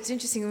 it's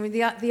interesting.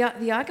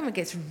 The argument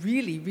gets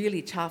really,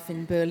 really tough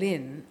in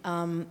Berlin,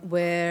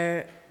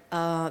 where...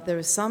 there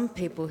are some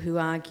people who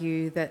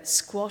argue that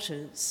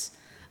squatters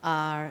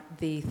are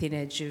the thin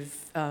edge of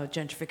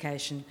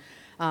gentrification,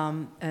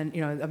 and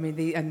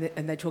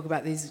they talk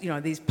about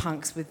these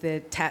punks with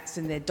their tats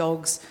and their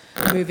dogs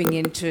moving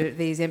into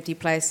these empty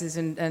places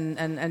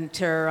and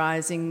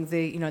terrorising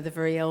the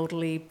very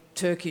elderly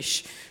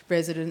Turkish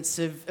residents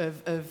of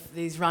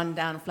these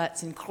run-down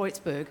flats in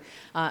Kreuzberg,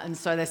 and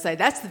so they say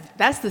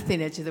that's the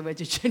thin edge of the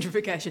wedge of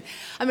gentrification.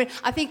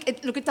 I think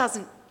it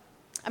doesn't.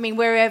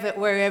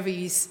 Wherever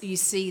you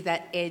see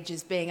that edge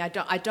as being, I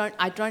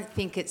don't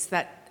think it's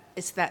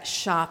that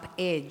sharp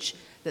edge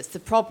that's the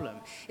problem.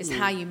 It's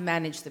how you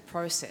manage the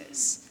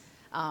process,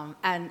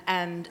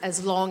 and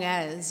as long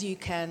as you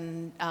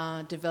can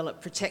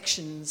develop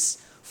protections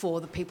for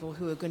the people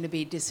who are going to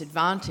be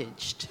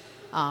disadvantaged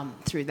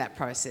through that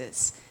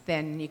process,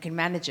 then you can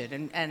manage it.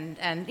 And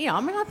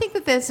I think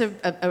that there's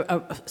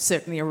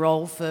certainly a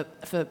role for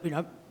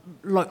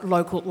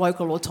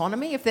local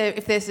autonomy. If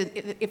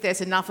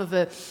there's enough of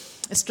a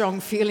strong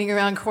feeling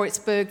around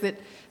Kreuzberg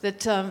that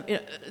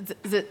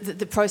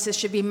the process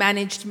should be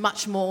managed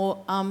much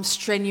more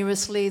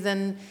strenuously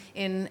than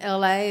in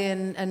LA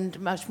and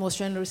much more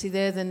strenuously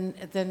there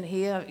than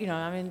here.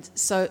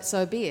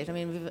 So be it.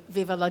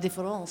 Vive la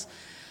différence.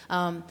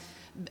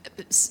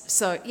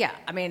 That's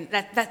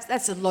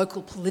a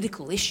local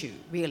political issue,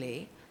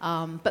 really.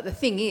 But the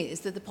thing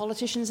is that the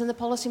politicians and the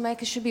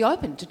policymakers should be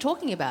open to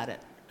talking about it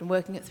and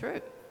working it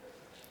through.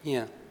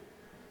 Yeah.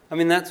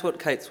 That's what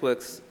Kate's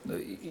works...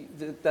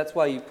 That's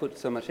why you put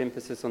so much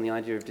emphasis on the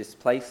idea of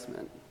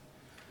displacement.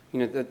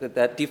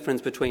 That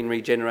difference between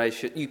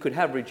regeneration... You could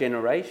have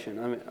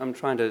regeneration. I'm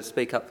trying to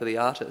speak up for the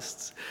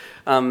artists.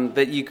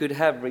 But you could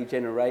have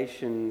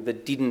regeneration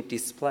that didn't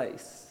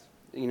displace.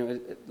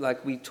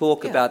 Like we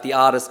talk about the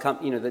artist...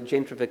 that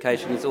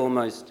gentrification is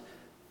almost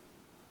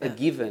a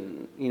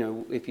given,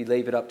 if you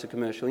leave it up to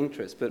commercial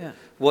interest. But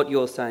what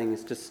you're saying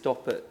is to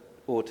stop it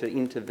or to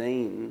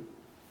intervene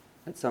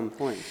at some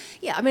point.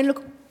 Yeah,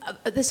 look,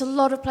 there's a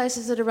lot of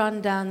places that are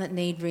run down that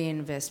need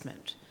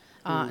reinvestment.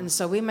 And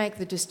so we make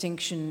the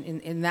distinction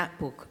in that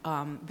book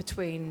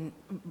between,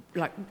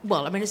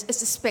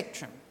 it's a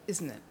spectrum,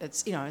 isn't it?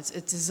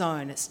 It's a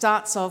zone. It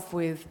starts off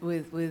with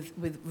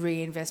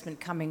reinvestment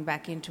coming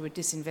back into a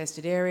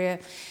disinvested area.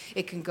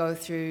 It can go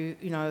through,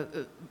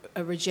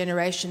 a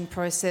regeneration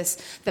process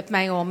that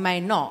may or may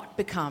not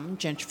become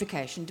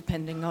gentrification,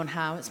 depending on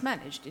how it's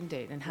managed,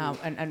 indeed, and how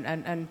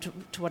and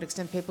to what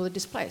extent people are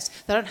displaced.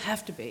 They don't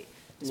have to be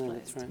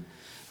displaced. No,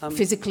 that's right.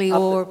 Physically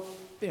or,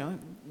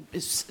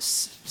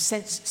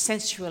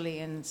 sensually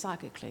and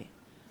psychically.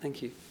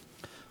 Thank you.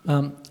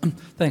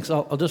 Thanks.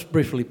 I'll just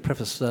briefly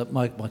preface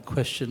my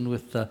question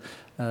with a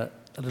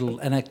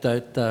little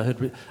anecdote.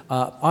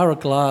 Ira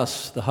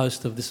Glass, the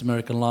host of This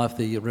American Life,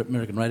 the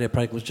American radio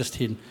program, was just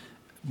here in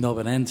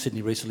Melbourne and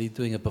Sydney recently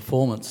doing a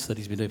performance that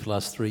he's been doing for the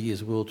last 3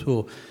 years, a world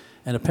tour.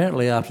 And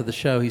apparently after the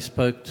show he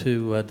spoke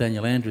to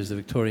Daniel Andrews, the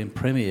Victorian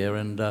Premier,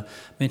 and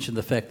mentioned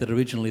the fact that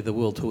originally the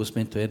world tour was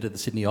meant to enter the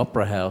Sydney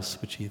Opera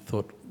House, which he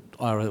thought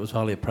Ira was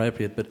highly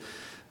appropriate, but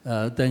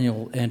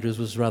Daniel Andrews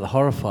was rather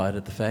horrified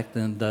at the fact,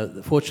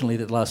 and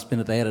fortunately at the last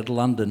minute they added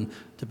London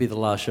to be the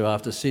last show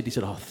after Sydney. He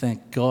said, "Oh,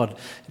 thank God,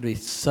 it'd be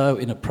so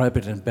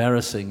inappropriate and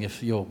embarrassing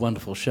if your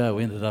wonderful show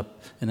ended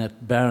up in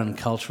that barren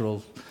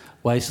cultural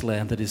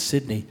wasteland that is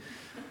Sydney."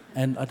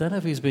 And I don't know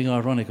if he's being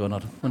ironic or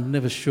not. I'm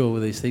never sure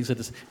with these things.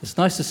 It's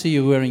nice to see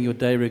you wearing your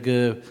de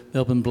rigueur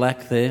Melbourne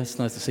black there. It's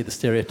nice to see the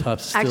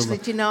stereotypes still.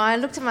 Actually, I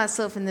looked at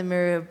myself in the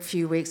mirror a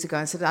few weeks ago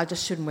and said, I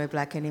just shouldn't wear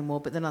black anymore.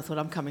 But then I thought,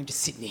 I'm coming to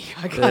Sydney.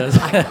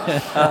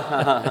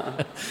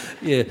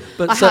 Yeah,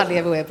 but I hardly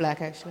ever wear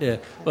black, actually. Yeah,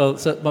 well,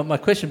 so my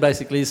question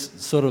basically is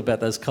sort of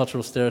about those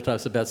cultural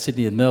stereotypes about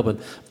Sydney and Melbourne.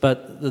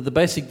 But the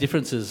basic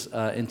differences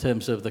in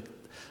terms of the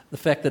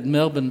fact that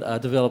Melbourne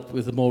developed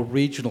with the more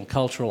regional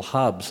cultural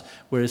hubs,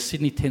 whereas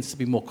Sydney tends to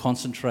be more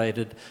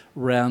concentrated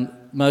around,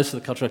 most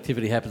of the cultural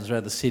activity happens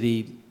around the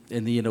city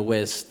in the inner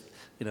west,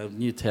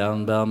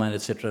 Newtown, Balmain,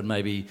 etc., and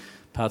maybe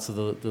parts of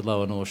the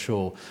lower North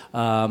Shore.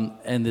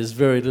 And there's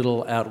very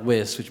little out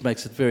west, which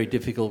makes it very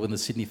difficult when the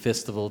Sydney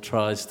Festival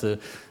tries to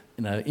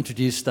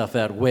introduce stuff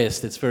out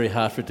west. It's very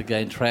hard for it to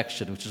gain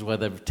traction, which is why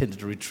they've tended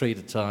to retreat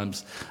at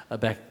times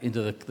back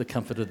into the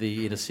comfort of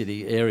the inner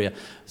city area.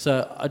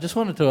 So I just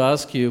wanted to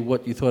ask you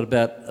what you thought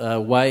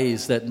about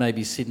ways that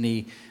maybe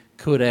Sydney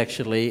could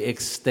actually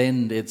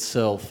extend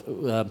itself.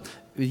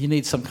 You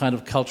need some kind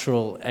of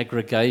cultural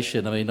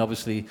aggregation. I mean,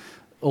 obviously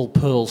all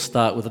pearls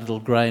start with a little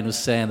grain of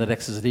sand that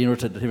acts as an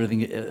irritant, and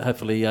everything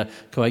hopefully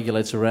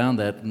coagulates around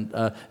that and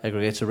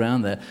aggregates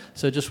around that.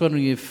 So just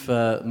wondering if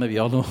maybe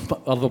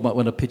Oliver might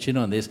want to pitch in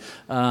on this,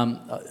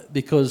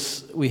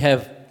 because we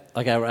have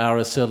like our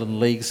RSL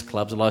and leagues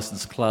clubs,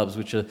 licensed clubs,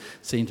 which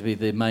seem to be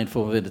the main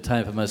form of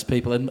entertainment for most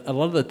people. And a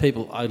lot of the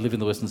people, I live in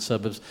the western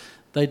suburbs,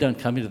 they don't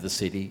come into the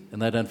city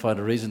and they don't find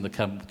a reason to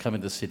come into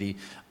the city.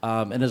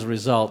 And as a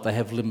result, they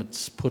have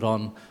limits put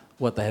on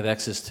what they have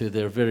access to.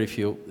 There are a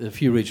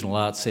few regional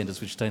arts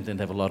centres which don't tend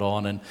to have a lot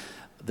on, and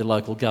the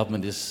local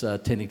government is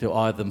tending to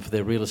eye them for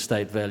their real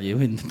estate value.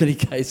 In many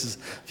cases,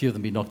 a few of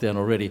them be knocked down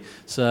already.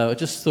 So I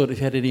just thought if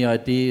you had any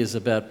ideas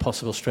about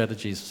possible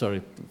strategies,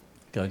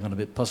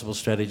 possible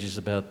strategies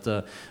about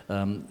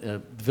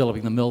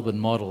developing the Melbourne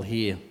model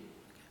here.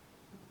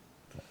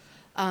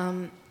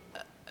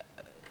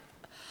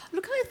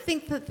 Look, I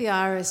think that the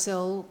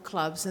RSL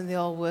clubs and the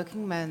old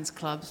working man's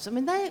clubs, I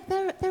mean,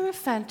 they're a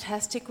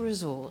fantastic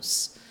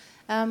resource.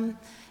 And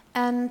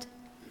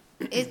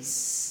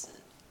it's,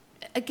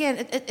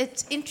 again,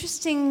 it's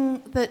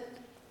interesting that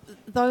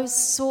those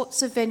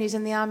sorts of venues,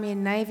 and the Army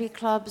and Navy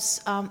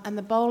clubs and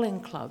the bowling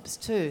clubs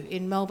too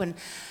in Melbourne,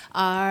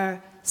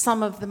 are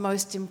some of the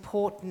most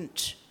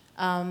important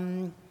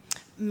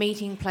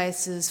meeting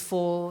places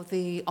for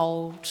the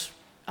old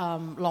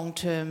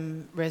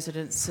long-term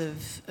residents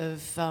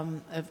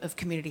of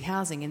community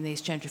housing in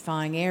these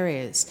gentrifying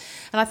areas.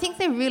 And I think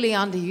they're really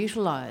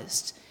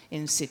underutilised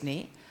in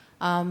Sydney.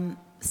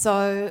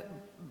 So,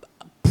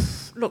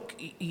 look,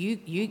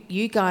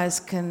 you guys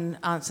can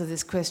answer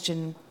this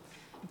question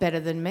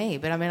better than me,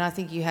 but I mean, I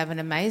think you have an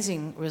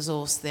amazing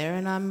resource there,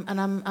 and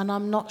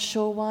I'm not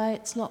sure why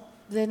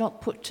they're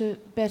not put to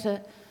better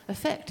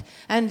effect.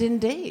 And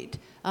indeed,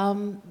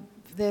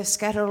 they're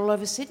scattered all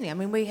over Sydney. I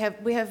mean, we have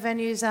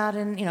venues out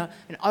in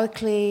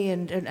Oakley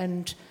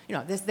and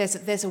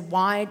there's a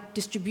wide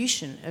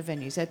distribution of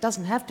venues. So it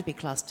doesn't have to be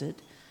clustered,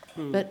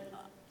 but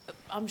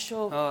I'm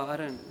sure. Oh, I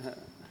don't.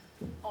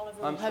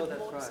 Oliver I'm will sure have that's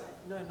more to right. say.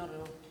 No, not at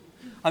all.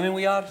 I mean,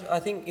 we are. I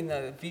think in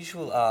the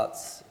visual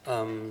arts,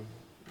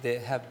 there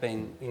have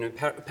been.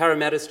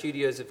 Parramatta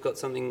Studios have got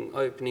something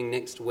opening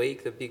next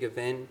week. The big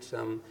event,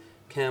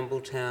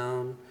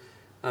 Campbelltown.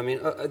 I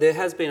mean, there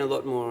has been a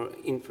lot more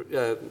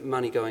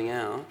money going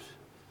out,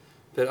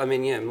 but I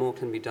mean, yeah, more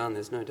can be done.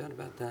 There's no doubt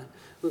about that.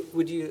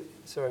 Would you?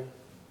 Sorry.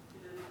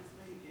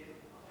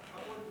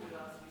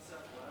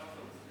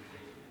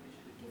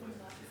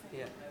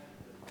 Yeah.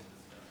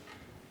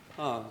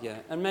 Oh, yeah,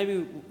 and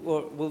maybe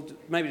we'll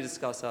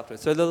discuss after.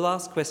 So the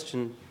last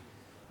question.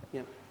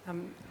 Yeah.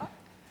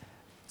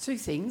 Two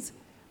things.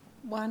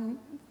 One,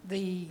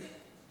 the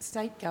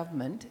state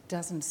government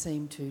doesn't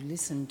seem to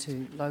listen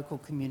to local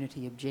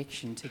community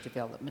objection to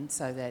development,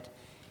 so that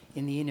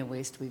in the inner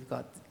west we've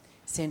got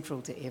Central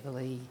to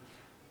Everleigh,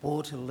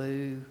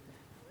 Waterloo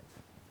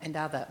and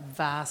other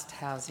vast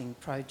housing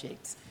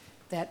projects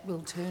that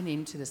will turn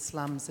into the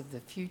slums of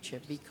the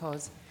future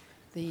because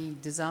the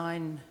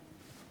design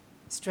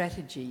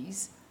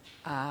strategies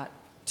are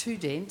too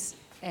dense,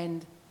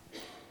 and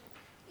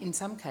in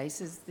some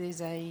cases there's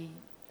a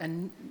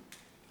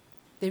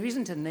there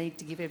isn't a need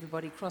to give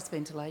everybody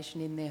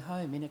cross-ventilation in their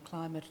home in a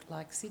climate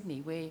like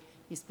Sydney where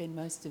you spend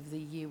most of the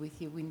year with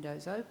your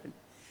windows open.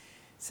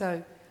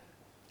 So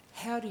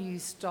how do you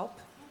stop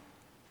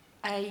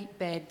A,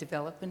 bad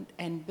development,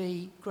 and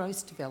B,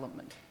 gross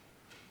development?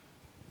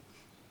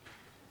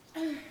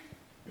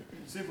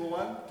 Simple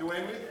one to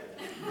end with.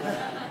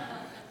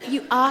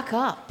 You arc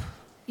up.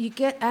 You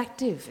get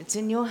active. It's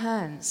in your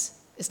hands.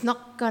 It's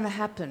not going to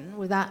happen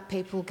without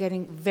people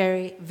getting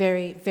very,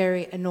 very,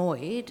 very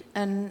annoyed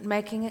and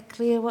making it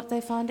clear what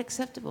they find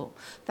acceptable.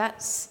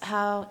 That's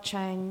how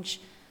change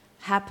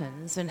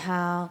happens, and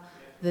how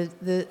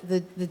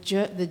the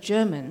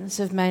Germans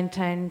have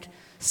maintained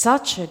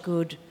such a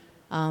good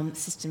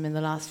system in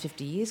the last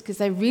 50 years, because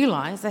they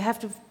realise they have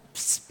to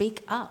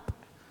speak up.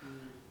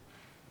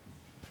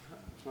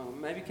 Oh,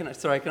 maybe can I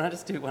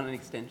just do one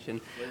extension?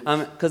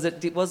 Because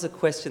it was a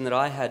question that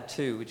I had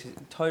too, which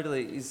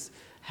is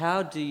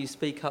how do you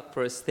speak up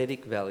for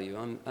aesthetic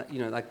value?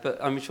 But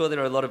I'm sure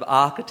there are a lot of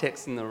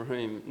architects in the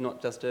room,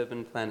 not just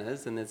urban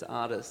planners, and there's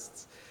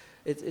artists.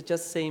 It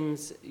just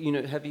seems,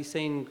 have you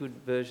seen good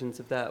versions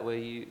of that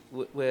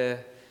where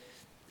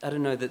I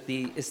don't know, that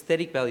the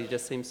aesthetic value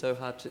just seems so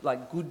hard to,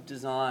 like good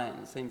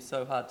design seems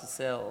so hard to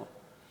sell,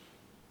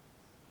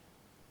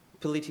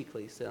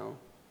 politically sell.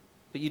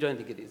 But you don't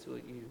think it is, will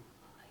you?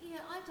 Yeah,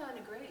 I don't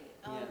agree.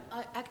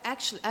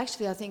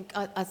 Actually, I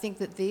think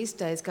that these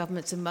days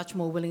governments are much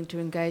more willing to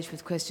engage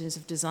with questions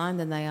of design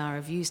than they are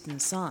of use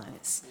and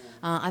size.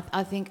 Yeah.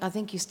 I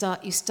think you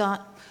start you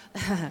start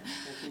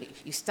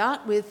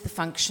with the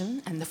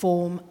function, and the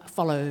form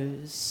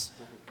follows.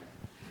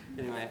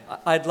 Anyway,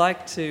 I'd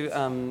like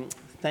to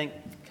thank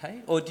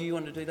Kate, or do you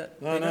want to do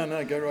that?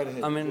 No, go right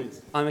ahead.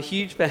 I'm a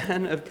huge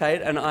fan of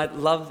Kate, and I'd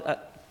love.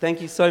 Thank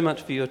you so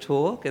much for your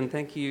talk, and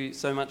thank you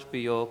so much for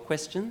your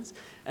questions.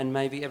 And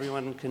maybe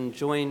everyone can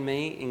join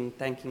me in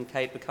thanking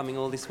Kate for coming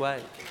all this way.